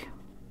beak.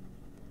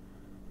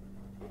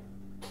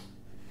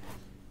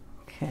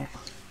 Okay.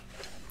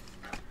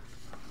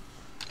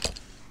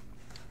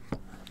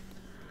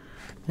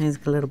 He's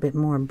got a little bit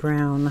more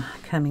brown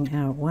coming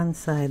out one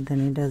side than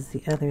he does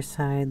the other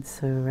side,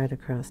 so right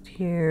across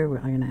here we're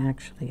going to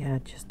actually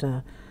add just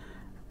a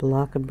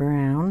block of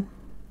brown.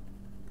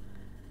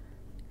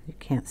 You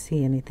can't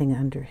see anything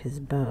under his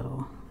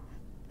bow.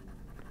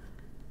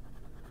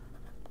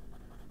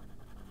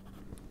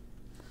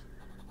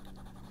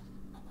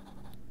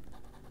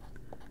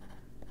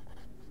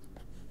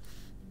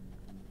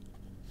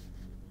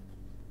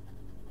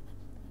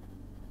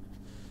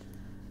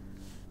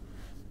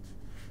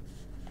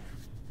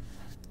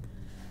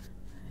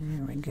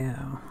 There we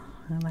go.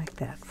 I like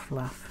that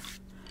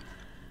fluff.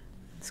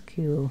 It's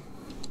cool.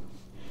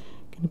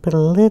 Gonna put a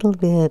little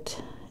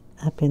bit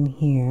up in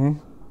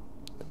here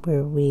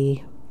where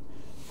we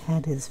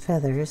had his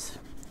feathers.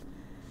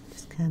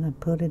 Just kind of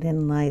put it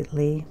in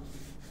lightly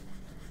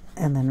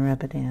and then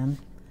rub it in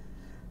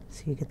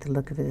so you get the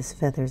look of his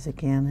feathers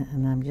again.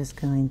 And I'm just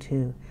going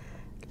to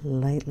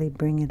lightly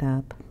bring it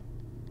up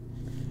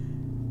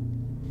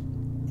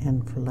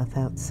and fluff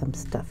out some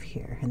stuff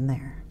here and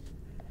there.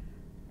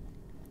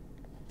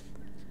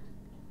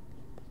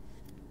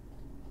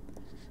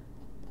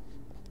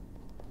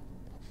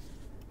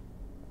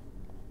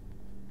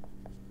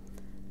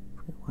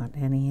 Want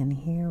any in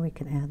here, we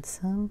can add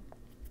some.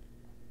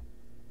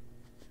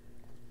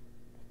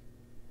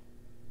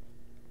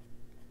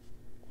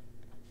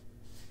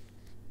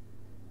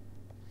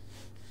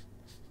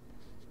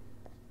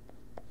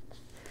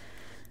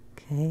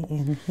 Okay,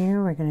 in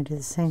here we're going to do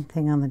the same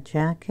thing on the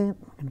jacket.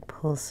 We're going to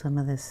pull some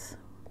of this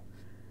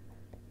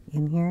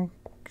in here.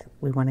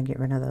 We want to get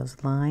rid of those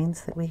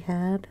lines that we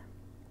had.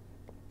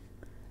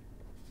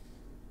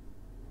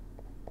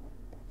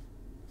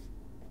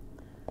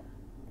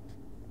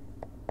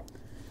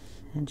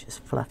 And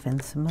just fluff in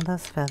some of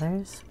those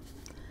feathers.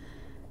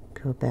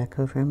 Go back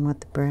over them with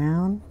the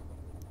brown.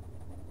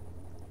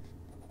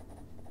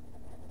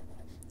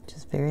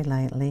 Just very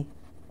lightly.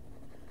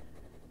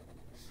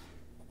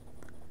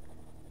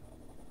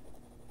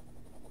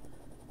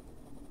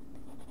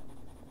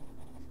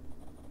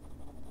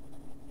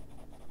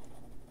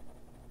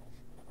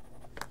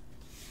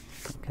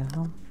 There we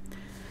go.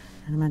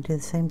 And I'm going to do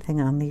the same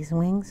thing on these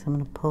wings. I'm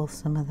going to pull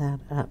some of that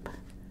up.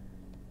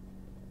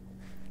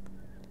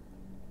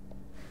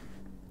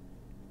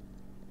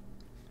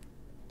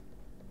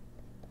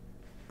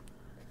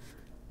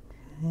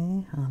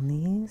 On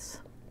these.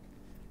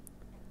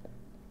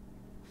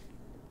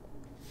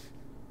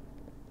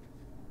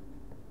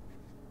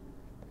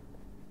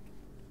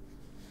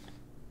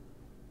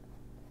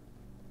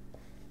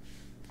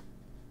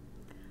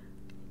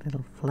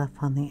 Little fluff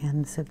on the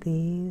ends of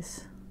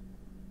these.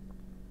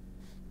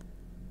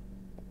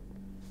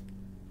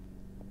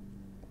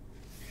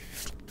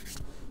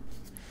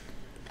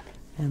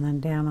 And then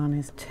down on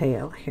his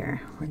tail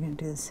here. We're going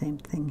to do the same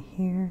thing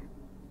here.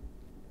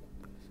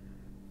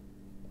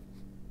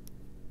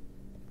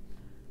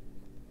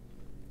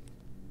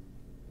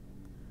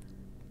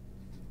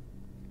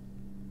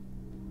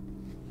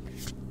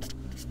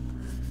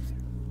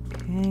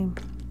 Okay,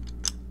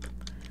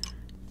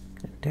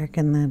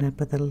 darken that up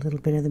with a little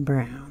bit of the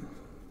brown.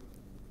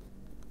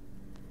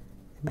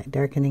 By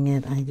darkening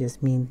it, I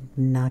just mean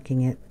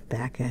knocking it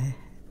back a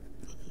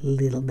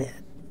little bit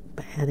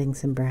by adding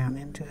some brown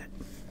into it.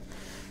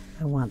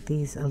 I want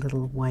these a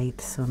little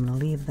white, so I'm going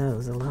to leave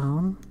those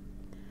alone.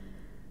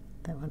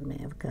 That one may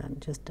have gotten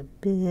just a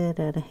bit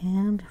out of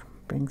hand.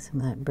 Bring some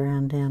of that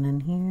brown down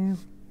in here.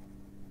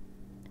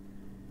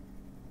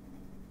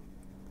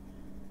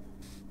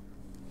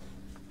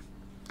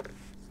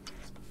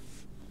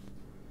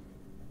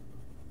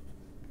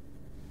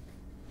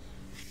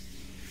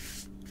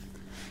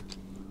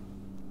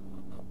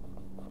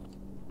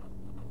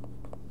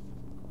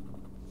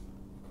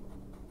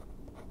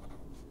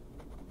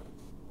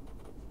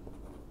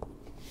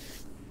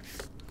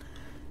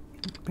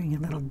 Bring a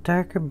little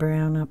darker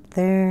brown up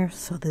there.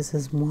 So this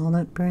is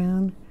walnut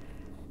brown,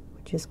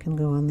 which is going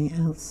to go on the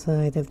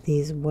outside of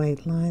these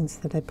white lines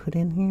that I put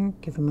in here.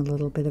 Give them a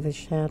little bit of a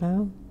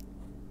shadow.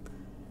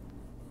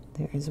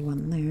 There is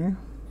one there.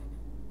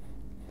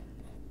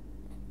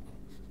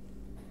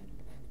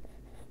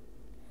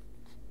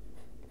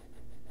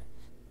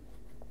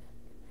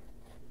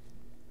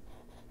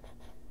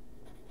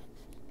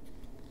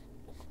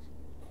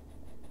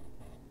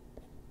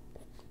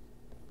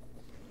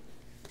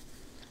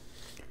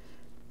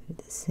 Do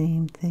the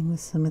same thing with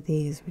some of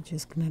these. We're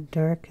just going to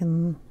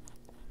darken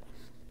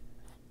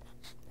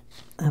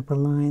up a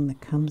line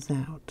that comes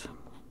out.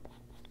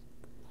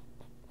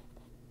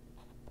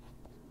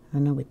 I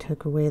know we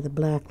took away the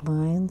black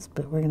lines,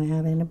 but we're going to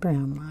add in a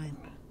brown line.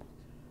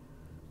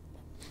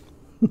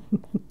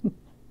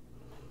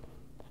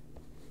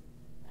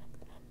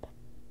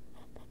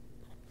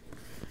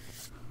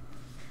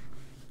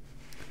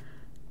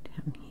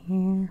 Down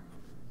here.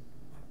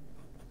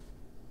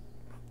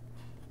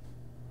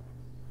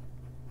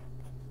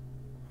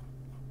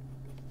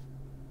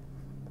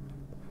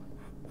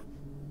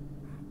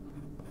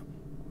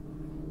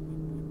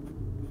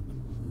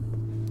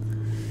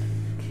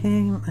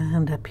 Okay,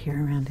 and up here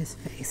around his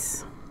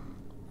face.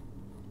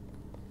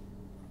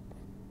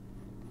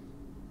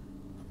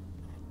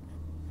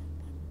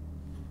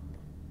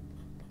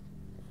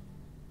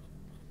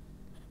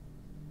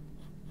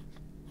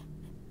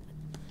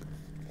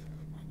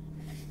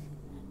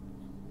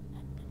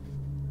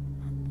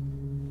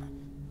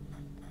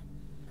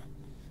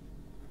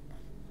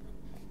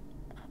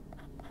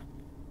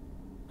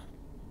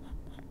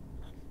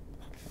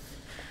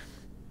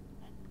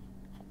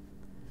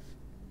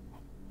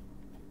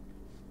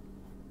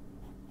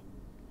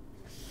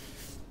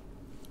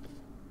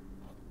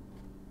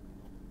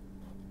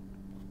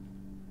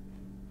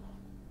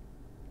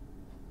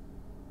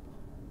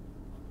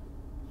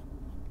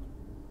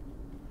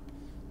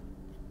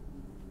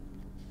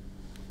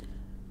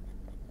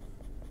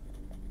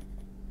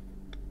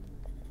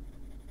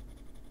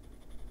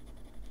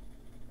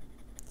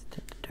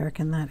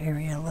 Darken that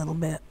area a little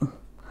bit. Okay,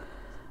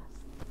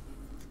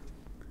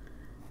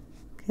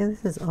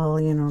 this is all,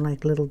 you know,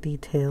 like little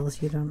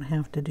details. You don't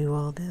have to do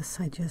all this.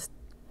 I just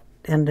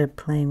end up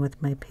playing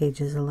with my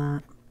pages a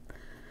lot.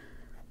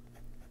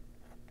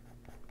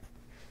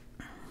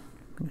 I'm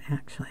going to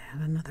actually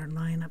add another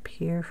line up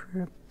here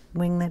for a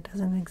wing that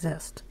doesn't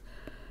exist.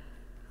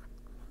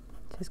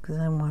 Just because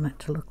I want it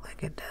to look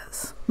like it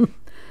does.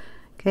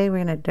 Okay,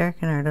 we're going to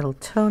darken our little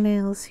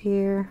toenails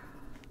here.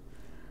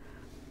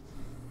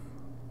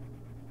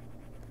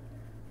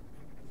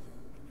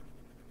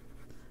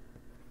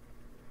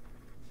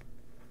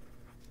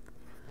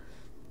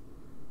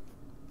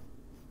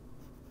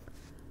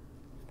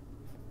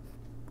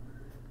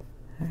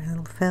 Our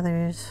little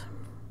feathers.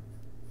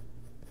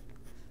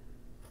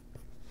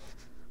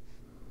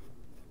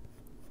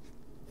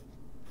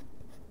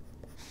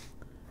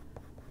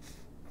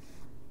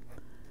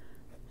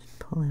 Just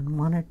pull in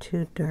one or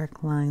two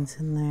dark lines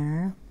in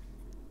there.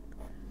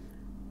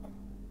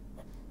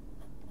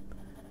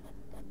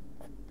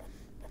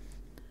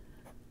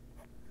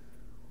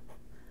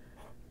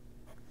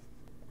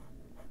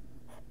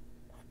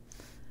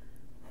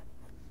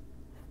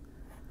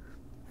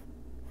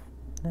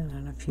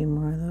 And a few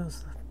more of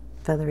those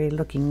feathery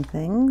looking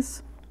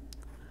things.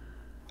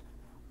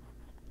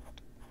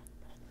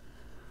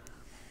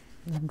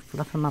 And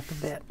fluff them up a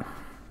bit.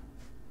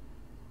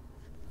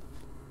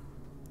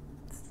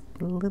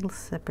 A little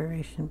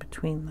separation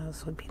between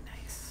those would be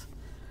nice.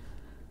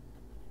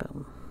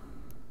 Boom.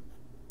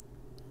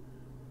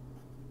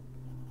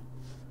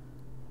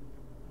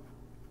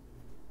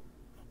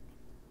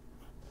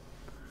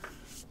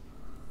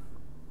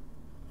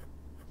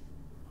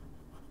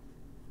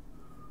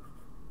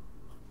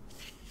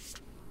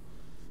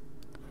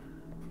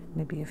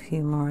 Maybe a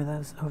few more of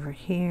those over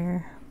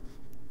here.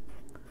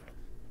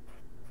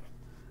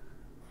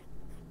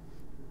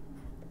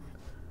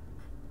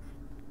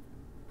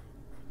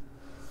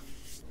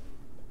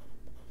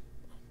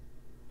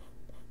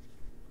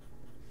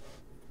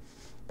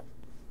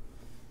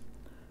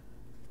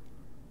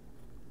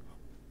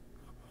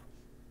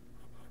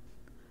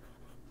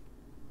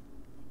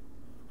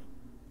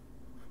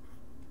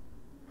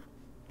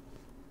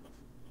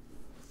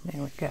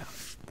 There we go.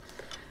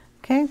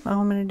 Okay, all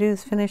I'm going to do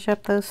is finish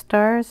up those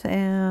stars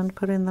and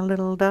put in the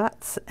little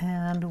dots,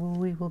 and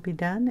we will be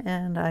done,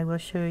 and I will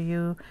show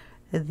you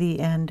the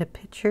end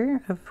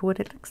picture of what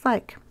it looks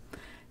like.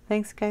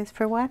 Thanks guys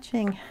for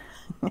watching.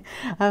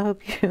 I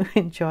hope you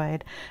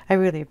enjoyed. I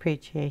really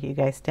appreciate you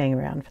guys staying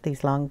around for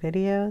these long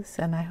videos,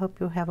 and I hope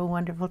you have a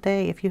wonderful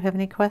day. If you have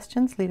any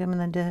questions, leave them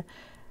in the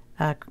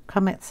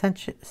comment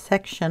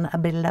section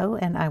below,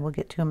 and I will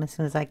get to them as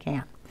soon as I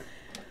can.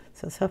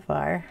 So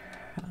far,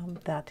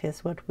 that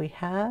is what we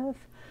have.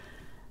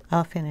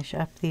 I'll finish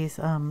up these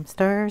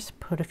stars,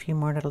 put a few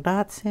more little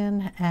dots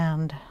in,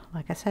 and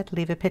like I said,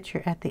 leave a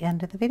picture at the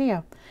end of the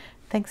video.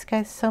 Thanks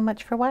guys so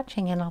much for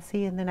watching, and I'll see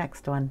you in the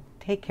next one.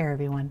 Take care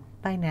everyone.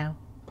 Bye now.